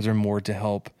camp, but those are more to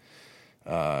help,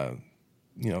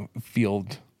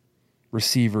 field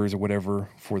receivers or whatever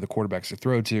for the quarterbacks to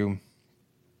throw to.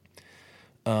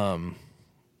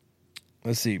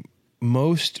 Let's see.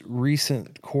 Most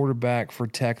recent quarterback for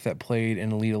Tech that played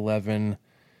in Elite 11.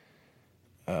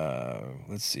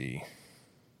 Let's see.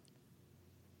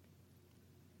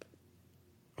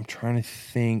 I'm trying to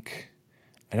think.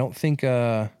 I don't think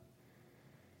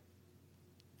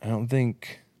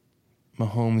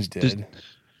Mahomes did.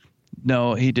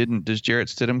 No, he didn't. Does Jarrett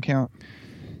Stidham count?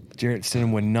 Jarrett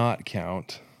Stidham would not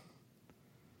count.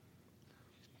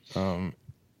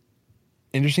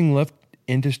 Interestingly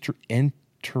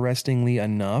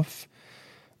enough,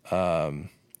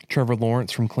 Trevor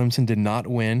Lawrence from Clemson did not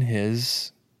win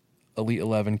his Elite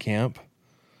 11 camp.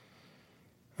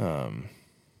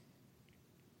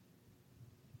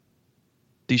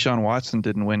 Deshaun Watson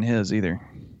didn't win his either.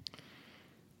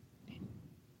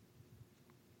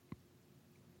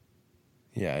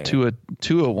 Yeah. Tua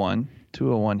won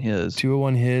his. Tua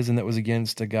won his, and that was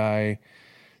against a guy,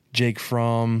 Jake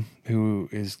Fromm, who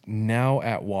is now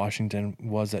at Washington,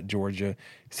 was at Georgia.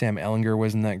 Sam Ehlinger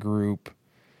was in that group.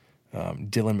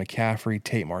 Dylan McCaffrey,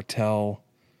 Tate Martell.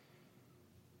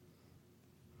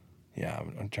 Yeah,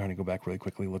 I'm trying to go back really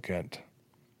quickly, look at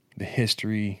the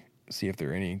history, see if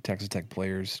there are any Texas Tech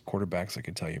players, quarterbacks I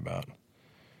could tell you about.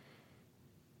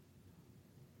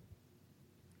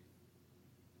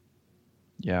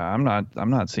 Yeah, I'm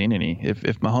not seeing any.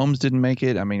 If Mahomes didn't make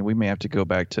it, I mean, we may have to go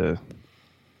back to.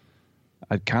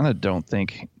 I kind of don't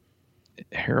think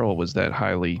Harrell was that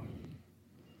highly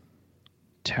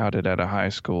touted at a high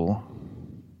school.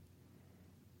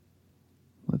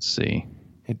 Let's see.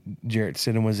 Jarrett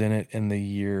Stidham was in it in the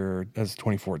year, that's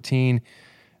 2014.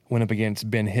 Went up against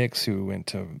Ben Hicks, who went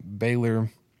to Baylor.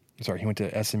 Sorry, he went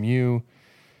to SMU.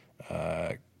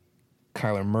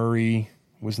 Kyler Murray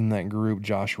was in that group.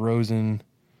 Josh Rosen.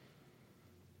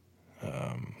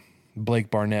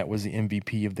 Blake Barnett was the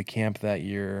MVP of the camp that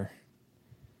year.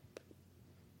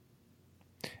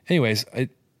 Anyways,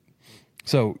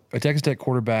 so a Texas Tech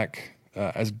quarterback,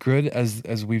 as good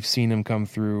as we've seen him come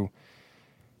through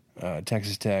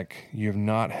Texas Tech, you have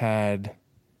not had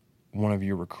one of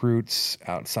your recruits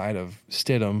outside of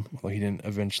Stidham, although he didn't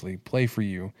eventually play for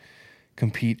you,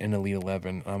 compete in Elite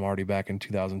 11. I'm already back in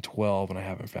 2012, and I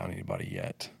haven't found anybody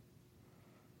yet.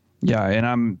 Yeah, and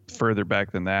I'm further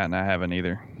back than that, and I haven't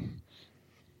either.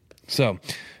 So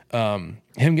him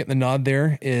getting the nod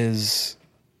there is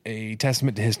a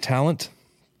testament to his talent,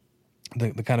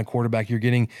 the kind of quarterback you're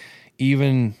getting.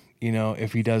 Even,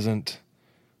 if he doesn't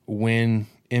win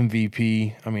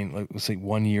MVP, I mean, let's say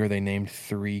 1 year they named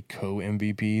 3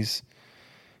 co-MVPs.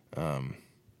 Even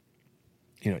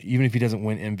if he doesn't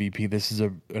win MVP, this is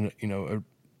an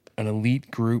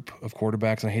elite group of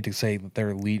quarterbacks. And I hate to say that they're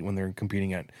elite when they're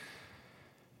competing at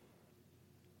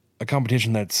a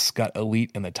competition that's got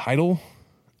elite in the title.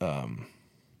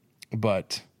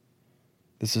 But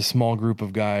this is a small group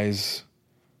of guys,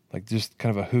 like just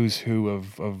kind of a who's who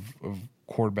of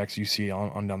quarterbacks you see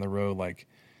on down the road, like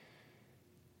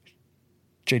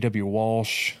J.W.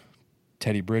 Walsh,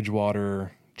 Teddy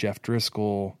Bridgewater, Jeff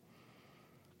Driscoll,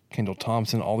 Kendall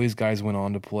Thompson. All these guys went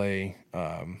on to play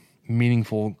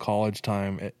meaningful college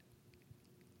time at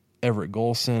Everett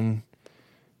Golson,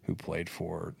 who played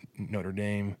for Notre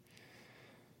Dame.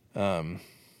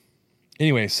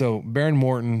 Anyway, so Baron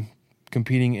Morton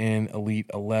competing in Elite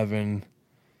 11.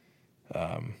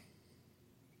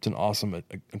 It's an awesome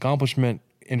accomplishment.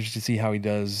 Interested to see how he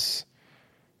does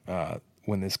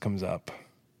when this comes up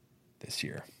this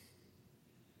year.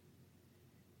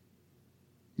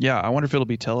 Yeah, I wonder if it'll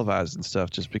be televised and stuff,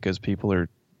 just because people are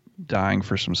dying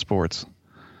for some sports.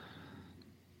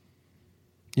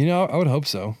 I would hope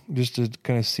so, just to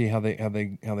kind of see how they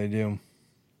do.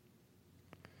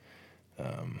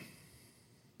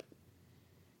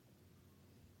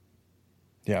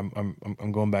 Yeah,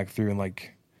 I'm going back through and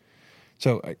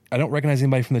so I don't recognize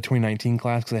anybody from the 2019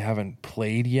 class because they haven't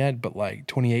played yet, but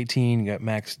 2018, you got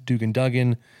Max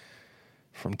Dugan-Duggan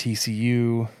from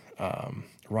TCU,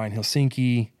 Ryan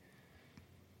Helsinki,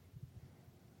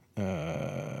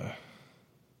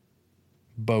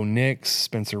 Bo Nix,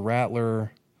 Spencer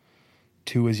Rattler,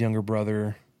 Tua's younger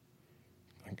brother.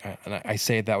 And I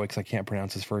say it that way because I can't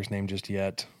pronounce his first name just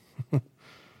yet.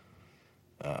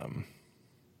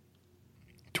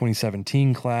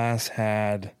 2017 class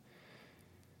had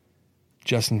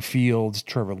Justin Fields,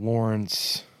 Trevor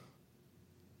Lawrence,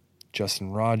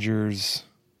 Justin Rogers,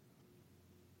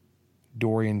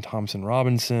 Dorian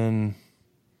Thompson-Robinson.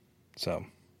 So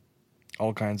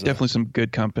all kinds of... Definitely some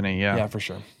good company, yeah. Yeah, for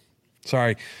sure.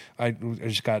 Sorry, I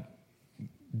just got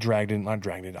dragged in. Not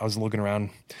dragged in. I was looking around.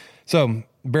 So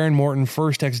Baron Morton,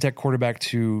 first Texas Tech quarterback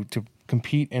to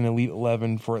compete in Elite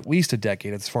 11 for at least a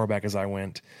decade, as far back as I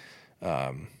went.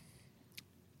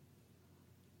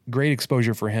 Great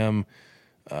exposure for him,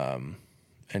 and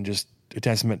just a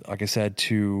testament, like I said,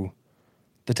 to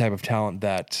the type of talent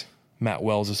that Matt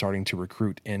Wells is starting to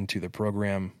recruit into the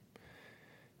program,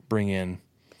 bring in.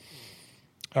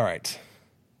 All right.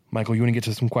 Michael, you want to get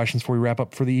to some questions before we wrap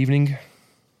up for the evening?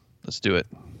 Let's do it.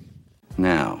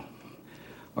 Now,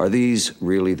 are these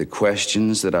really the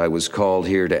questions that I was called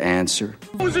here to answer?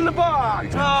 Who's in the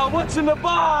box? Oh, what's in the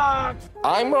box?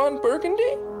 I'm Ron Burgundy?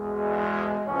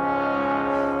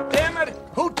 Damn it!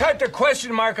 Who typed a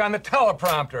question mark on the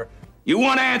teleprompter? You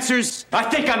want answers? I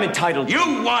think I'm entitled.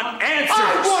 You want answers?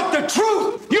 I want the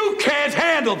truth! You can't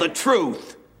handle the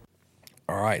truth!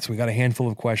 All right, so we got a handful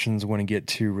of questions I want to get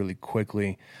to really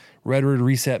quickly. Redwood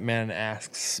Reset Man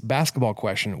asks, basketball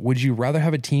question, would you rather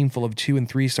have a team full of 2 and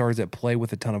 3 stars that play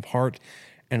with a ton of heart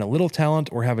and a little talent,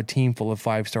 or have a team full of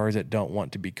 5 stars that don't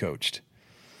want to be coached?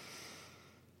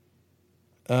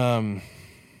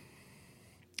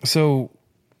 So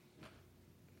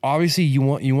obviously you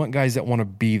want guys that want to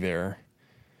be there,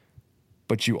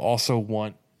 but you also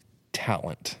want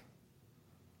talent,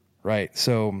 right?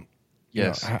 So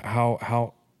yes,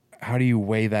 how do you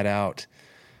weigh that out?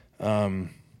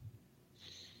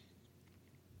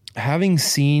 Having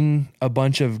seen a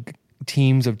bunch of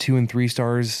teams of 2 and 3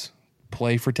 stars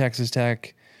play for Texas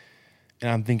Tech, and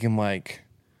I'm thinking like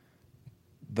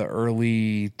the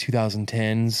early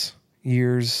 2010s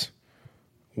years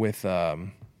with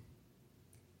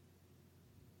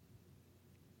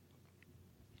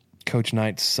Coach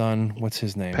Knight's son. What's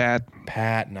his name?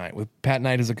 Pat Knight. With Pat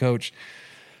Knight as a coach,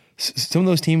 some of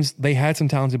those teams, they had some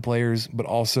talented players, but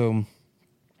also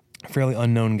fairly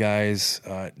unknown guys.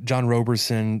 John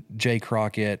Roberson, Jay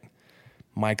Crockett,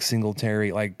 Mike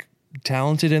Singletary, like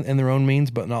talented in their own means,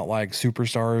 but not like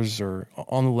superstars or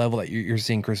on the level that you're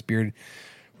seeing Chris Beard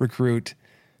recruit.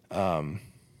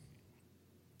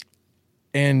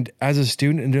 And as a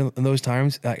student in those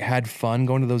times, I had fun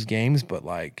going to those games, but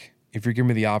like if you're giving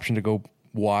me the option to go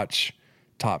watch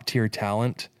top tier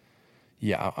talent,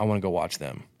 yeah, I want to go watch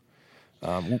them.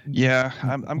 Yeah,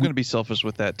 I'm going to be selfish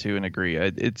with that too and agree.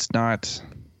 It's not.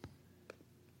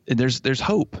 There's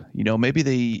hope. You know, maybe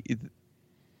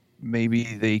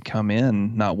they come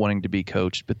in not wanting to be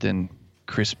coached, but then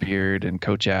Chris Beard and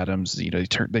Coach Adams, you know,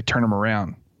 they turn them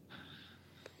around.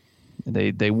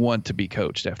 They want to be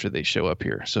coached after they show up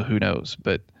here. So who knows?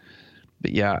 But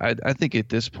yeah, I think at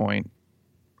this point,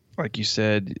 like you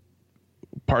said,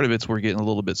 part of it's we're getting a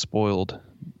little bit spoiled,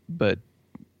 but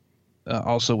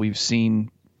also we've seen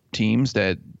teams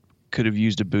that could have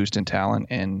used a boost in talent,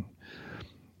 and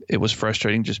it was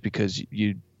frustrating just because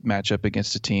you match up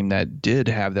against a team that did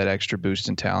have that extra boost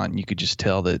in talent, and you could just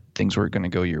tell that things weren't going to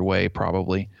go your way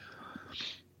probably.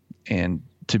 And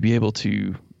to be able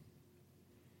to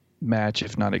match,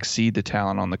 if not exceed, the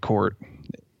talent on the court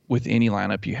with any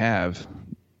lineup you have,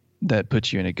 that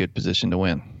puts you in a good position to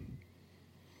win.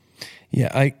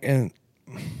 Yeah, and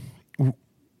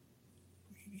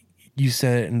you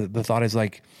said it, and the thought is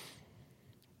like,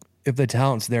 if the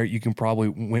talent's there, you can probably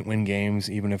win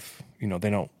games, even if, you know, they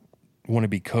don't want to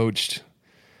be coached.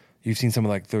 You've seen some of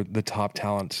like the top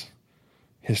talent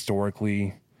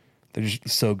historically. They're just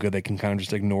so good they can kind of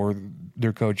just ignore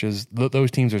their coaches. Those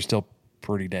teams are still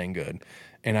pretty dang good.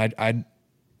 And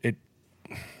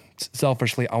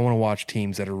selfishly, I want to watch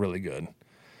teams that are really good.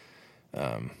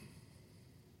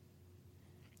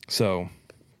 So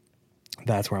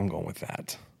that's where I'm going with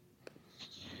that.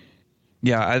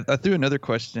 Yeah, I threw another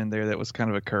question in there that was kind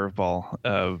of a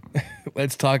curveball.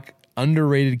 Let's talk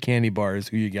underrated candy bars.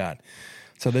 Who you got?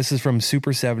 So this is from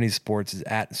Super 70s Sports. Is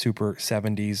at Super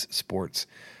 70s Sports.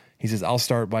 He says, I'll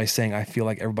start by saying I feel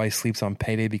like everybody sleeps on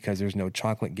Payday because there's no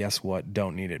chocolate. Guess what?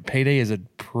 Don't need it. Payday is a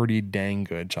pretty dang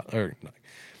good I was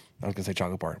going to say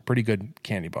chocolate bar. Pretty good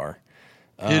candy bar.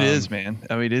 It is, man.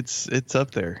 I mean, it's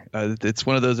up there. It's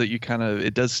one of those that you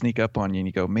it does sneak up on you, and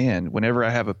you go, man, whenever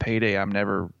I have a Payday, I'm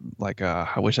never like,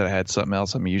 I wish I had something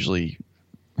else. I'm usually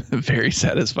very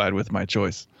satisfied with my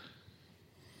choice.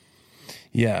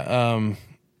 Yeah.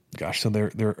 Gosh, so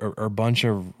there are a bunch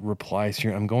of replies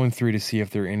here. I'm going through to see if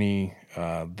there are any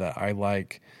that I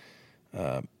like.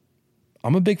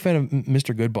 I'm a big fan of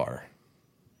Mr. Goodbar.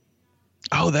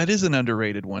 Oh, that is an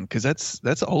underrated one because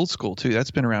that's old school too.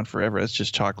 That's been around forever. That's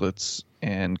just chocolates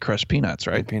and crushed peanuts,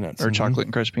 right? Peanuts. Or chocolate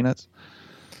and crushed peanuts.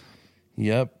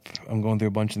 Yep. I'm going through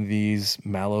a bunch of these.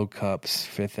 Mallow Cups,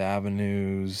 Fifth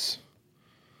Avenues,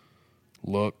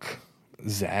 Look,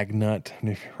 Zagnut.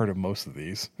 I've heard of most of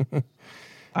these.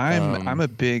 I'm a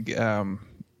big and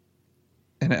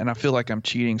I feel like I'm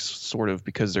cheating sort of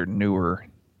because they're newer,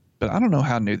 but I don't know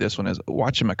how new this one is.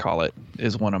 Whatchamacallit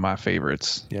is one of my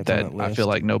favorites that I feel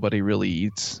like nobody really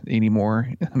eats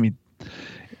anymore. I mean,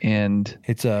 and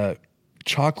it's a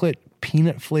chocolate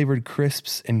peanut flavored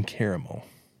crisps and caramel.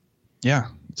 Yeah,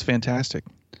 it's fantastic.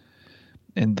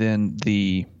 And then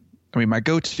my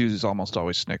go-to is almost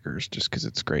always Snickers just because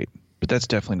it's great. But that's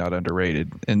definitely not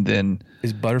underrated. And then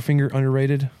is Butterfinger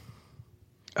underrated?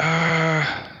 A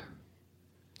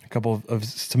couple of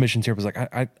submissions here was like,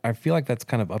 I feel like that's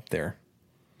kind of up there.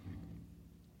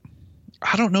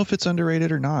 I don't know if it's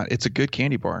underrated or not. It's a good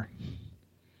candy bar.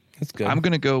 That's good. I'm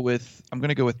gonna go with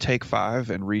Take 5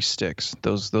 and Reese Sticks.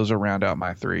 Those are round out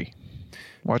my 3.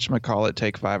 Whatchamacallit,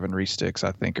 Take 5, and Reese Sticks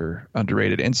I think are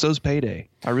underrated, and so's Payday.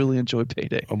 I really enjoy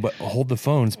Payday. Oh, but hold the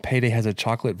phones. Payday has a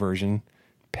chocolate version.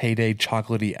 Payday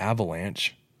Chocolatey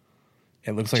Avalanche.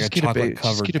 It looks like just a chocolate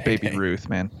covered. Just get a Baby Ruth,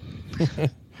 man.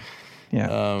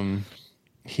 Yeah.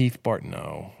 Heath Bart.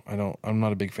 No, I don't. I'm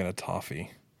not a big fan of toffee.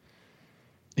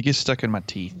 It gets stuck in my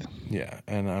teeth. Yeah,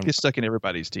 and it gets stuck in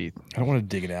everybody's teeth. I don't want to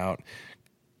dig it out.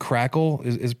 Crackle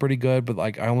is pretty good, but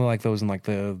like I only like those in like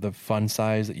the fun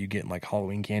size that you get in like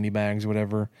Halloween candy bags or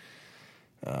whatever.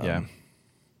 Yeah.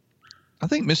 I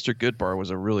think Mr. Goodbar was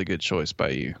a really good choice by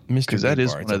you. Because that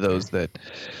is one of those that,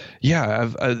 yeah,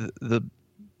 the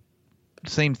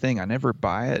same thing. I never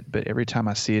buy it, but every time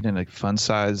I see it in a fun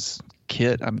size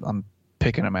kit, I'm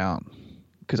picking them out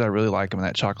because I really like them. And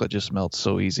that chocolate just melts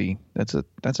so easy. That's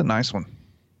a nice one.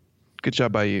 Good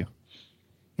job by you.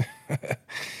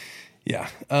 Yeah.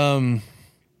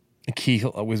 Keith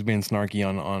was being snarky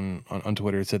on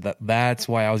Twitter. It said that's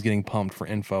why I was getting pumped for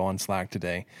info on Slack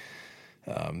today,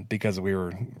 because we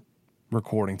were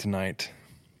recording tonight.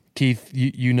 Keith,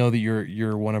 you know that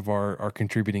you're one of our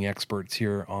contributing experts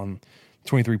here on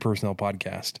 23 Personnel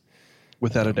Podcast.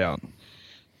 Without a doubt.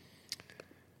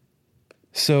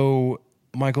 So,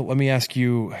 Michael, let me ask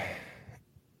you,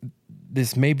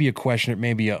 this may be a question, it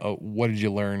may be a what did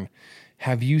you learn?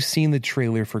 Have you seen the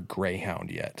trailer for Greyhound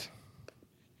yet?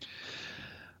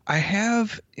 I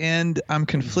have, and I'm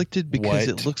conflicted because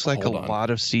it looks like Hold a on. lot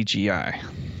of CGI.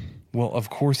 Well, of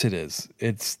course it is.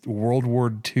 It's World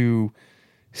War II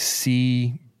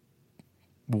sea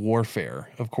warfare.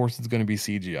 Of course it's going to be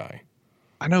CGI.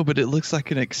 I know, but it looks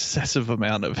like an excessive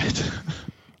amount of it.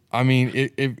 I mean,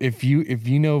 if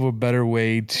you know of a better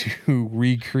way to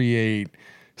recreate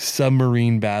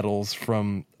submarine battles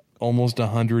from almost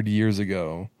 100 years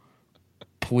ago,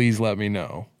 please let me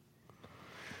know.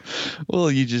 Well,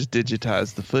 you just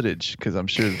digitized the footage because I'm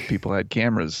sure that people had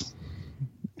cameras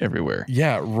everywhere.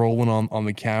 Yeah, rolling on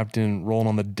the captain, rolling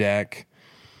on the deck.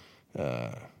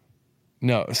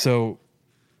 No, so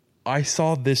I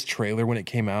saw this trailer when it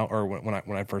came out, or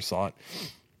when I first saw it,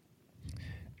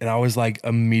 and I was like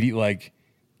immediately like,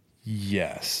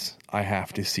 yes, I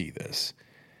have to see this.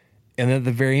 And then at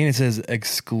the very end it says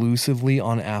exclusively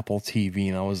on Apple TV,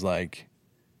 and I was like,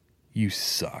 you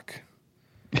suck.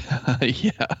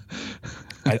 Yeah.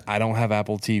 I don't have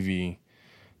Apple TV.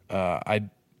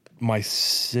 My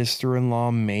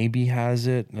sister-in-law maybe has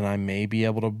it, and I may be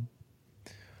able to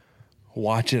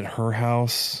watch it at her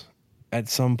house at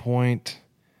some point.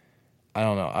 I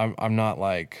don't know. I'm not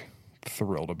like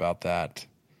thrilled about that.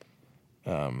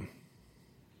 But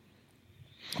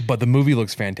the movie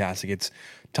looks fantastic. It's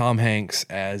Tom Hanks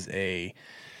as I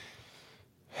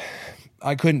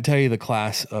couldn't tell you the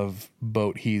class of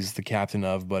boat he's the captain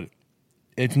of, but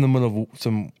it's in the middle of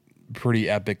some pretty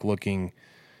epic looking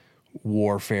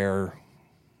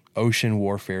ocean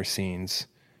warfare scenes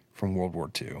from World War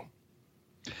II.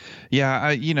 Yeah,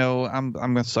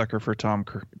 I'm a sucker for Tom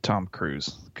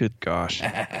Cruise. Good gosh.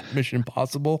 Mission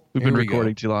Impossible. We've been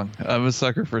recording too long. I'm a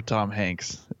sucker for Tom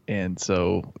Hanks, and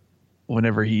so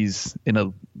whenever he's in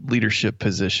a leadership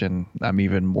position, I'm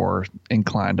even more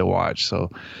inclined to watch. So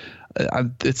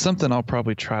it's something I'll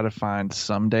probably try to find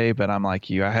someday, but I'm like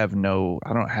you. I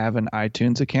don't have an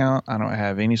iTunes account. I don't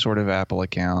have any sort of Apple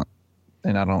account,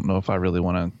 and I don't know if I really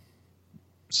want to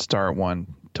start one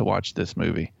to watch this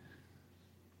movie.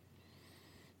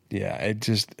 Yeah, it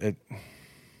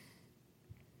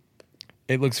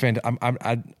looks fantastic.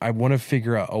 I want to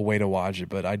figure out a way to watch it,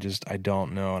 but I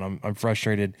don't know, and I'm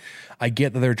frustrated. I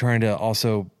get that they're trying to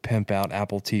also pimp out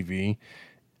Apple TV,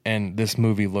 and this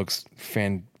movie looks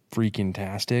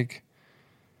freaking-tastic,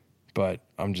 but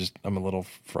I'm a little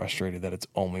frustrated that it's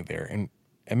only there, and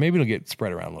maybe it'll get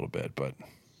spread around a little bit, but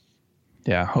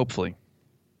yeah, hopefully.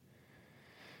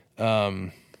 All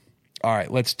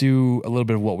right, let's do a little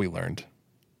bit of what we learned.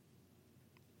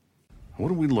 What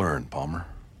did we learn, Palmer?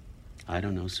 I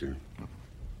don't know, sir.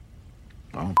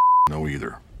 I don't know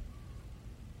either.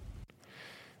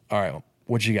 All right,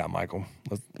 what you got, Michael?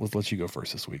 Let's let you go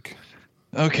first this week.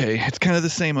 Okay, it's kind of the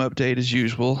same update as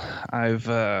usual. I've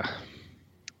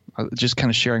just kind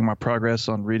of sharing my progress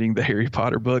on reading the Harry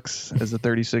Potter books as a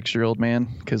 36-year-old man,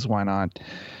 because why not?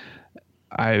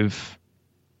 I'm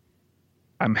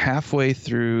halfway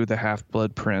through the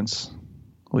Half-Blood Prince,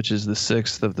 which is the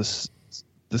sixth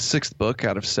book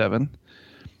out of 7.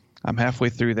 I'm halfway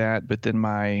through that, but then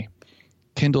my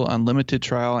Kindle Unlimited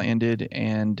trial ended,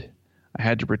 and I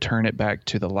had to return it back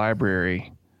to the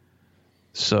library.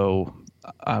 So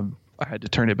I had to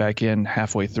turn it back in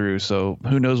halfway through. So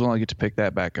who knows when I'll get to pick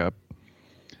that back up.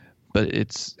 But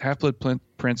it's Half-Blood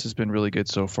Prince has been really good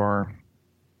so far.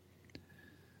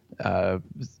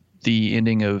 The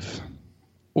ending of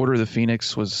Order of the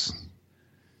Phoenix was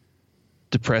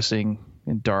depressing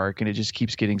and dark, and it just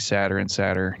keeps getting sadder and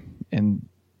sadder. And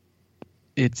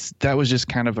that was just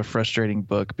kind of a frustrating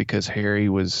book because Harry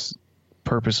was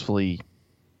purposefully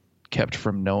kept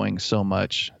from knowing so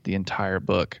much the entire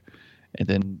book. And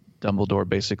then Dumbledore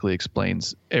basically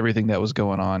explains everything that was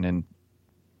going on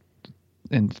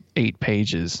in 8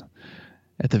 pages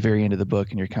at the very end of the book.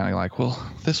 And you're kind of like,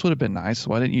 well, this would have been nice.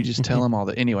 Why didn't you just tell him all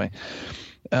that? Anyway,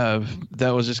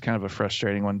 that was just kind of a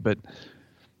frustrating one. But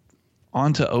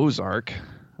on to Ozark.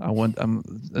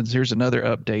 Here's another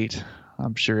update.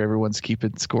 I'm sure everyone's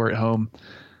keeping score at home.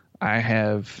 I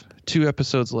have 2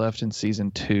 episodes left in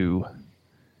season 2.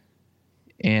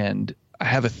 And I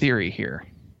have a theory here.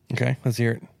 Okay, let's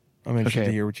hear it. I'm interested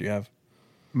to hear what you have.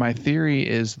 My theory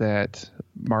is that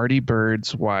Marty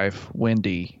Bird's wife,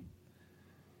 Wendy,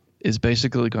 is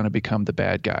basically going to become the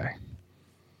bad guy.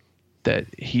 That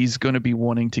he's going to be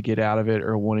wanting to get out of it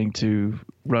or wanting to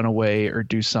run away or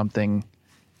do something.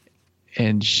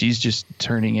 And she's just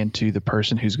turning into the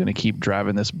person who's going to keep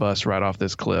driving this bus right off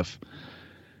this cliff.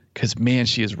 Because, man,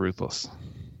 she is ruthless.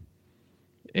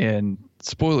 And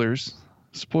spoilers,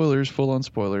 full-on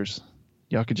spoilers.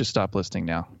 Y'all could just stop listening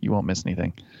now. You won't miss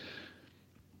anything.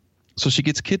 So she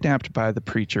gets kidnapped by the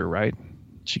preacher, right?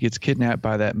 She gets kidnapped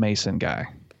by that Mason guy.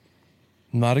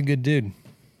 Not a good dude.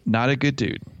 Not a good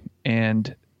dude.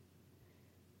 And,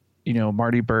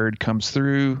 Marty Bird comes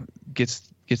through,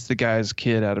 gets the guy's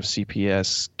kid out of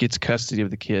CPS, gets custody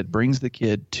of the kid, brings the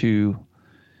kid to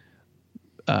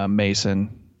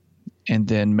Mason, and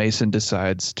then Mason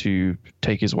decides to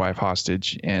take his wife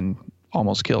hostage and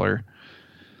almost kill her.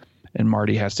 And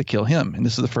Marty has to kill him. And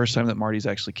this is the first time that Marty's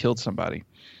actually killed somebody.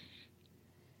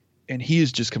 And he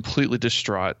is just completely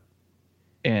distraught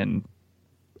and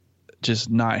just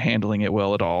not handling it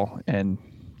well at all. And,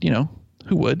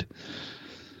 who would?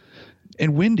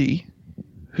 And Wendy,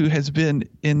 who has been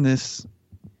in this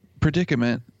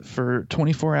predicament for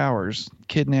 24 hours,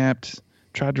 kidnapped,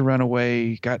 tried to run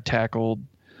away, got tackled,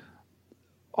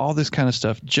 all this kind of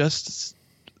stuff, just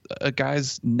a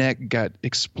guy's neck got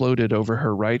exploded over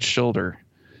her right shoulder,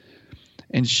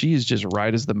 and she is just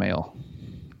right as the mail.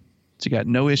 She got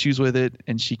no issues with it,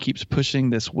 and she keeps pushing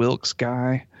this Wilkes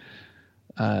guy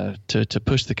to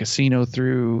push the casino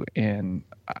through. And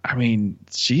I mean,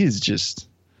 she is just.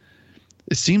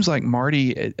 It seems like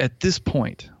Marty at this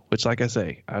point, which, like I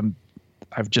say,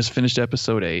 I've just finished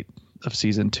episode 8 of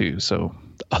season 2, so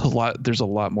there's a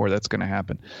lot more that's going to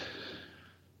happen.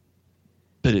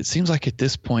 But it seems like at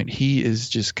this point he is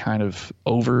just kind of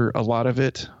over a lot of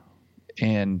it,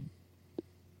 and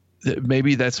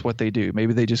maybe that's what they do.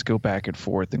 Maybe they just go back and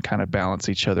forth and kind of balance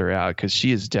each other out, because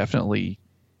she is definitely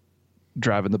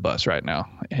driving the bus right now,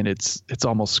 and it's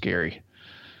almost scary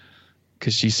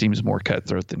because she seems more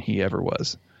cutthroat than he ever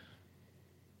was.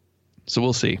 So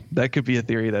we'll see. That could be a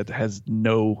theory that has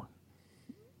no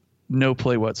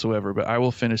play whatsoever, but I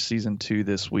will finish season 2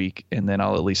 this week, and then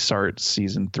I'll at least start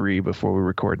season 3 before we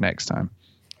record next time.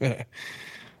 All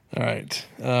right.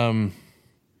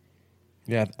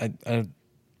 Yeah, I'm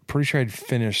pretty sure I'd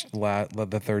finished the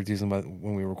 3rd season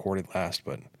when we recorded last,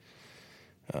 but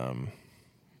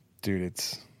dude,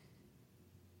 it's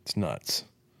nuts.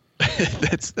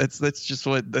 that's just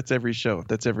that's every show.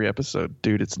 That's every episode.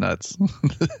 Dude, it's nuts.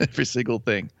 Every single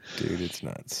thing. Dude, it's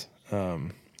nuts.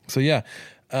 So yeah,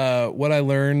 what I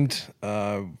learned,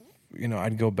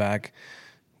 I'd go back.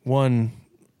 One,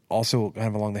 also kind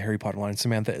of along the Harry Potter line,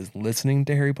 Samantha is listening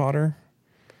to Harry Potter.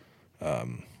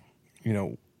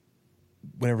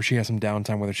 Whenever she has some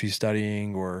downtime, whether she's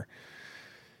studying or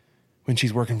when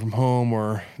she's working from home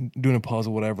or doing a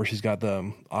puzzle, whatever, she's got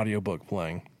the audiobook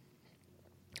playing.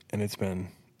 And it's been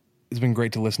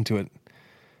great to listen to it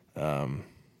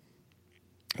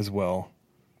as well.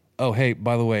 Oh, hey,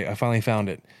 by the way, I finally found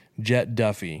it. Jet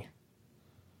Duffy.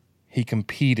 He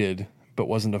competed but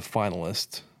wasn't a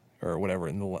finalist or whatever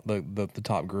in the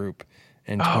top group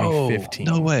in 2015.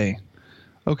 No way.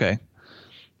 Okay.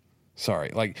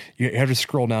 Sorry. Like, you have to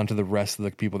scroll down to the rest of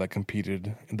the people that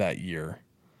competed that year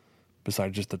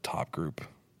besides just the top group.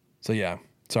 So, yeah.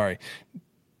 Sorry.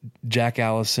 Jack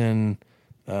Allison.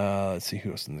 Let's see who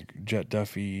else in the Jet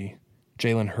Duffy,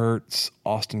 Jalen Hurts,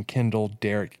 Austin Kendall,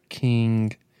 Derek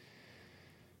King.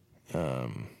 Yeah,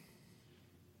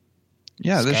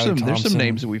 there's some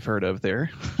names that we've heard of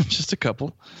there. Just a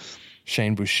couple.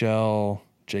 Shane Buechele,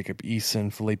 Jacob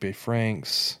Eason, Felipe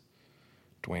Franks,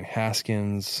 Dwayne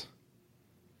Haskins,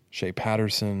 Shea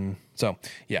Patterson. So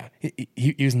yeah,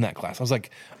 he was in that class. I was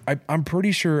like, I'm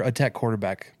pretty sure a Tech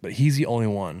quarterback, but he's the only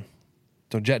one.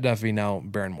 So Jet Duffy, now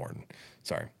Baron Morton.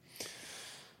 Sorry.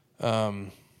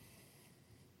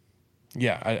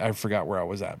 Yeah, I forgot where I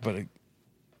was at, but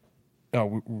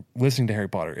listening to Harry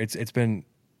Potter, it's been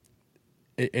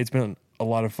a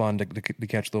lot of fun to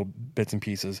catch little bits and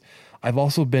pieces. I've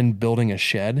also been building a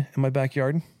shed in my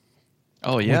backyard.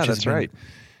 Oh yeah, that's right.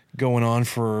 Going on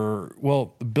for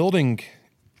building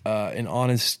an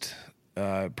honest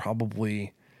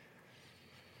probably.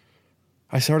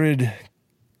 I started.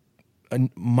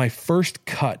 My first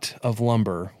cut of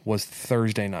lumber was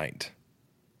Thursday night,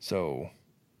 so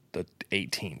the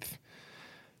 18th.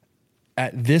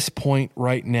 At this point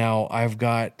right now, I've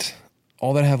got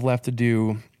all that I have left to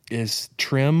do is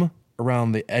trim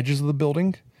around the edges of the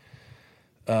building,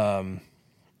 build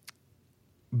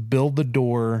the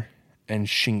door, and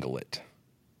shingle it.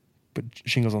 Put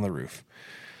shingles on the roof.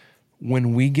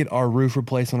 When we get our roof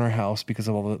replaced on our house because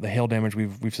of all the hail damage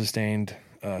we've sustained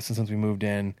since we moved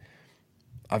in,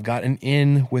 I've gotten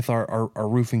in with our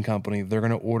roofing company. They're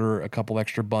going to order a couple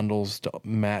extra bundles to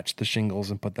match the shingles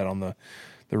and put that on the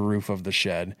roof of the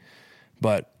shed.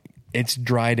 But it's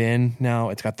dried in now.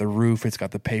 It's got the roof. It's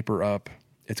got the paper up.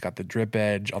 It's got the drip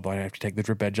edge, although I have to take the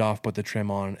drip edge off, put the trim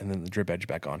on, and then the drip edge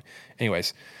back on.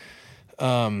 Anyways,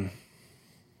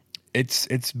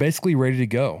 it's basically ready to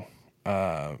go.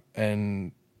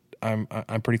 And I'm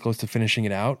pretty close to finishing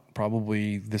it out,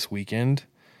 probably this weekend,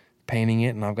 painting it,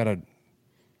 and I've got a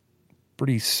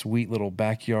pretty sweet little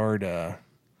backyard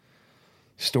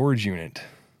storage unit.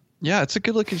 Yeah, it's a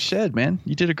good looking shed, man.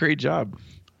 You did a great job.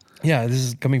 Yeah, this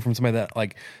is coming from somebody that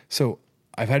so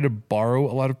I've had to borrow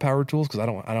a lot of power tools because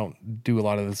I don't do a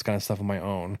lot of this kind of stuff on my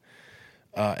own,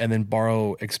 and then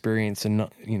borrow experience and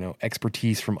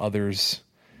expertise from others.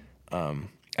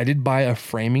 I did buy a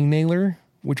framing nailer,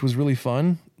 which was really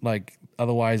fun. Like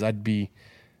otherwise, I'd be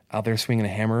out there swinging a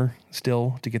hammer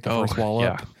still to get the first wall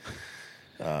up.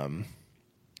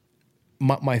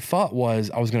 My thought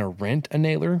was I was going to rent a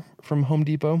nailer from Home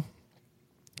Depot,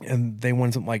 and they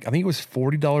wanted something like, I think it was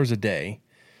 $40 a day.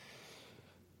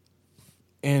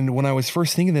 And when I was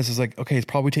first thinking this, I was like, okay, it's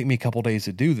probably take me a couple days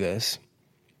to do this.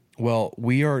 Well,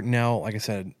 we are now, like I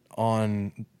said,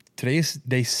 on today's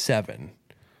day 7.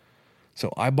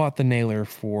 So I bought the nailer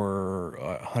for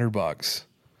 $100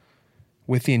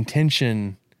 with the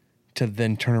intention to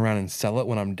then turn around and sell it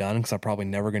when I'm done, because I'm probably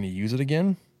never going to use it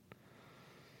again.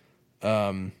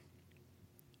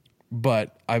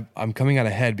 But I'm coming out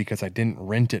ahead because I didn't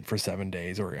rent it for 7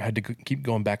 days, or I had to keep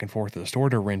going back and forth to the store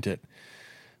to rent it,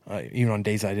 even on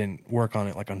days I didn't work on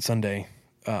it, like on Sunday.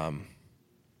 But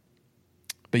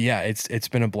yeah, it's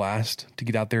been a blast to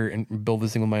get out there and build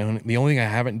this thing with my own. The only thing I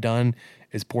haven't done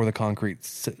is pour the concrete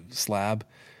slab.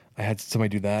 I had somebody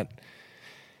do that.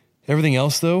 Everything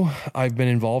else, though, I've been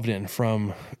involved in,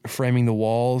 from framing the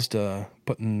walls to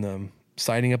putting the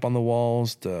siding up on the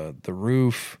walls, the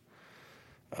roof,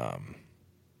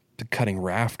 to cutting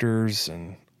rafters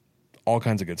and all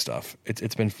kinds of good stuff.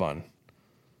 It's been fun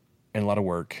and a lot of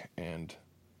work, and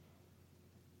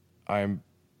I'm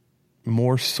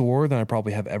more sore than I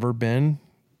probably have ever been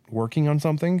working on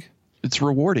something. It's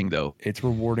rewarding, though. It's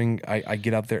rewarding. I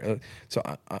get out there. So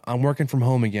I'm working from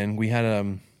home again. We had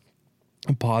a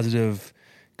positive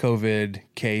COVID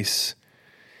case,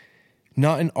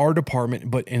 not in our department,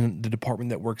 but in the department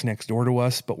that works next door to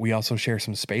us. But we also share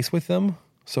some space with them.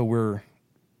 So we're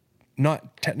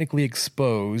not technically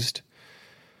exposed,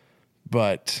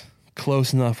 but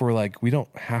close enough where we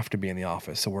don't have to be in the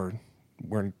office. So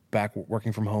we're back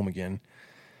working from home again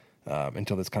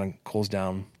until this kind of cools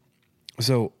down.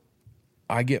 So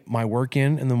I get my work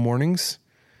in the mornings,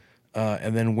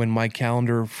 and then when my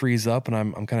calendar frees up and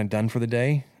I'm kind of done for the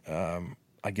day,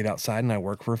 I get outside and I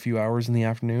work for a few hours in the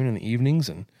afternoon and the evenings,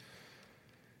 and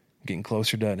getting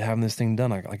closer to having this thing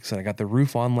done. Like I said, I got the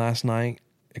roof on last night,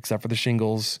 except for the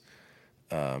shingles,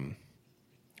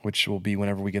 which will be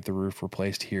whenever we get the roof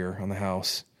replaced here on the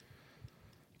house.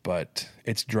 But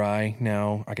it's dry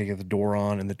now. I can get the door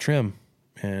on and the trim,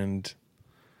 and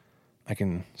I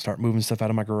can start moving stuff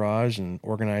out of my garage and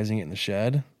organizing it in the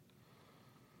shed.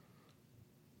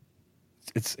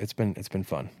 It's been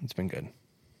fun. It's been good.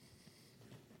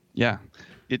 Yeah,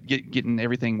 getting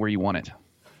everything where you want it.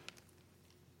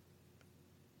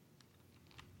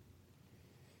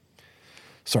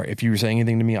 Sorry, if you were saying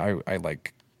anything to me, I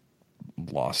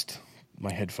lost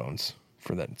my headphones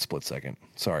for that split second.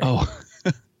 Sorry. Oh,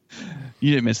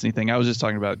 you didn't miss anything. I was just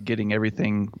talking about getting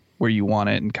everything where you want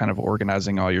it and kind of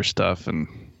organizing all your stuff and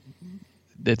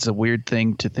it's a weird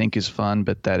thing to think is fun,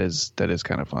 but that is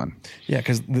kind of fun. Yeah,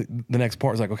 because the next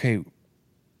part is like, okay,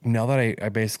 now that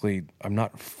I'm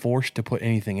not forced to put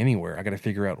anything anywhere, I got to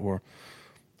figure out where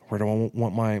do I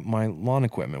want my lawn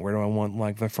equipment? Where do I want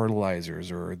like the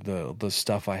fertilizers or the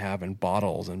stuff I have in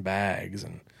bottles and bags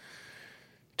and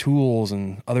tools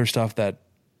and other stuff that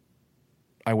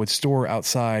I would store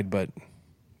outside but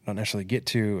not necessarily get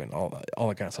to, and all that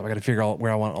kind of stuff. I got to figure out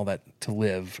where I want all that to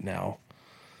live now.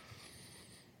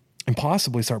 And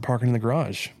possibly start parking in the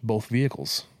garage, both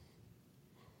vehicles.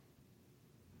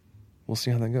 We'll see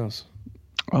how that goes.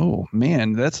 Oh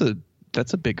man, that's a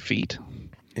big feat.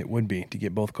 It would be to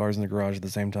get both cars in the garage at the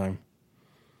same time.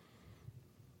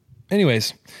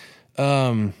 Anyways,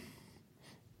 well,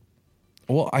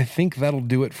 I think that'll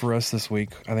do it for us this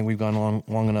week. I think we've gone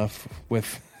long enough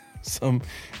with some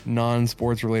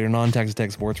non-sports related, non-Texas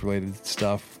Tech sports related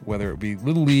stuff, whether it be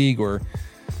Little League or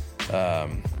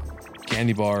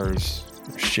candy bars,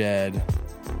 shed.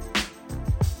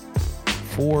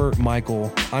 For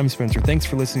Michael, I'm Spencer. Thanks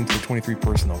for listening to the 23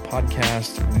 Personnel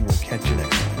Podcast. We will catch you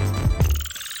next time.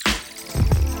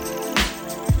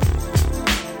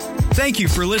 Thank you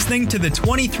for listening to the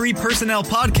 23 Personnel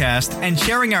Podcast and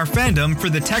sharing our fandom for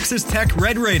the Texas Tech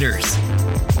Red Raiders.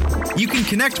 You can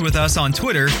connect with us on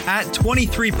Twitter at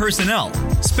 23personnel,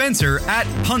 Spencer at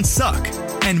Puntsuck,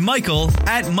 and Michael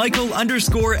at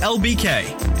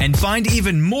Michael_LBK. And find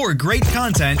even more great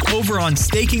content over on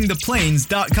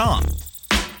StakingThePlains.com.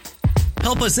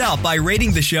 Help us out by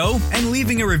rating the show and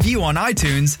leaving a review on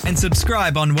iTunes, and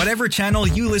subscribe on whatever channel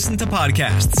you listen to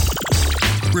podcasts.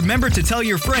 Remember to tell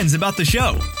your friends about the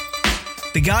show.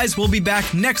 The guys will be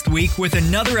back next week with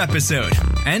another episode.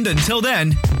 And until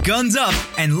then, guns up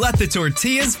and let the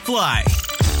tortillas fly.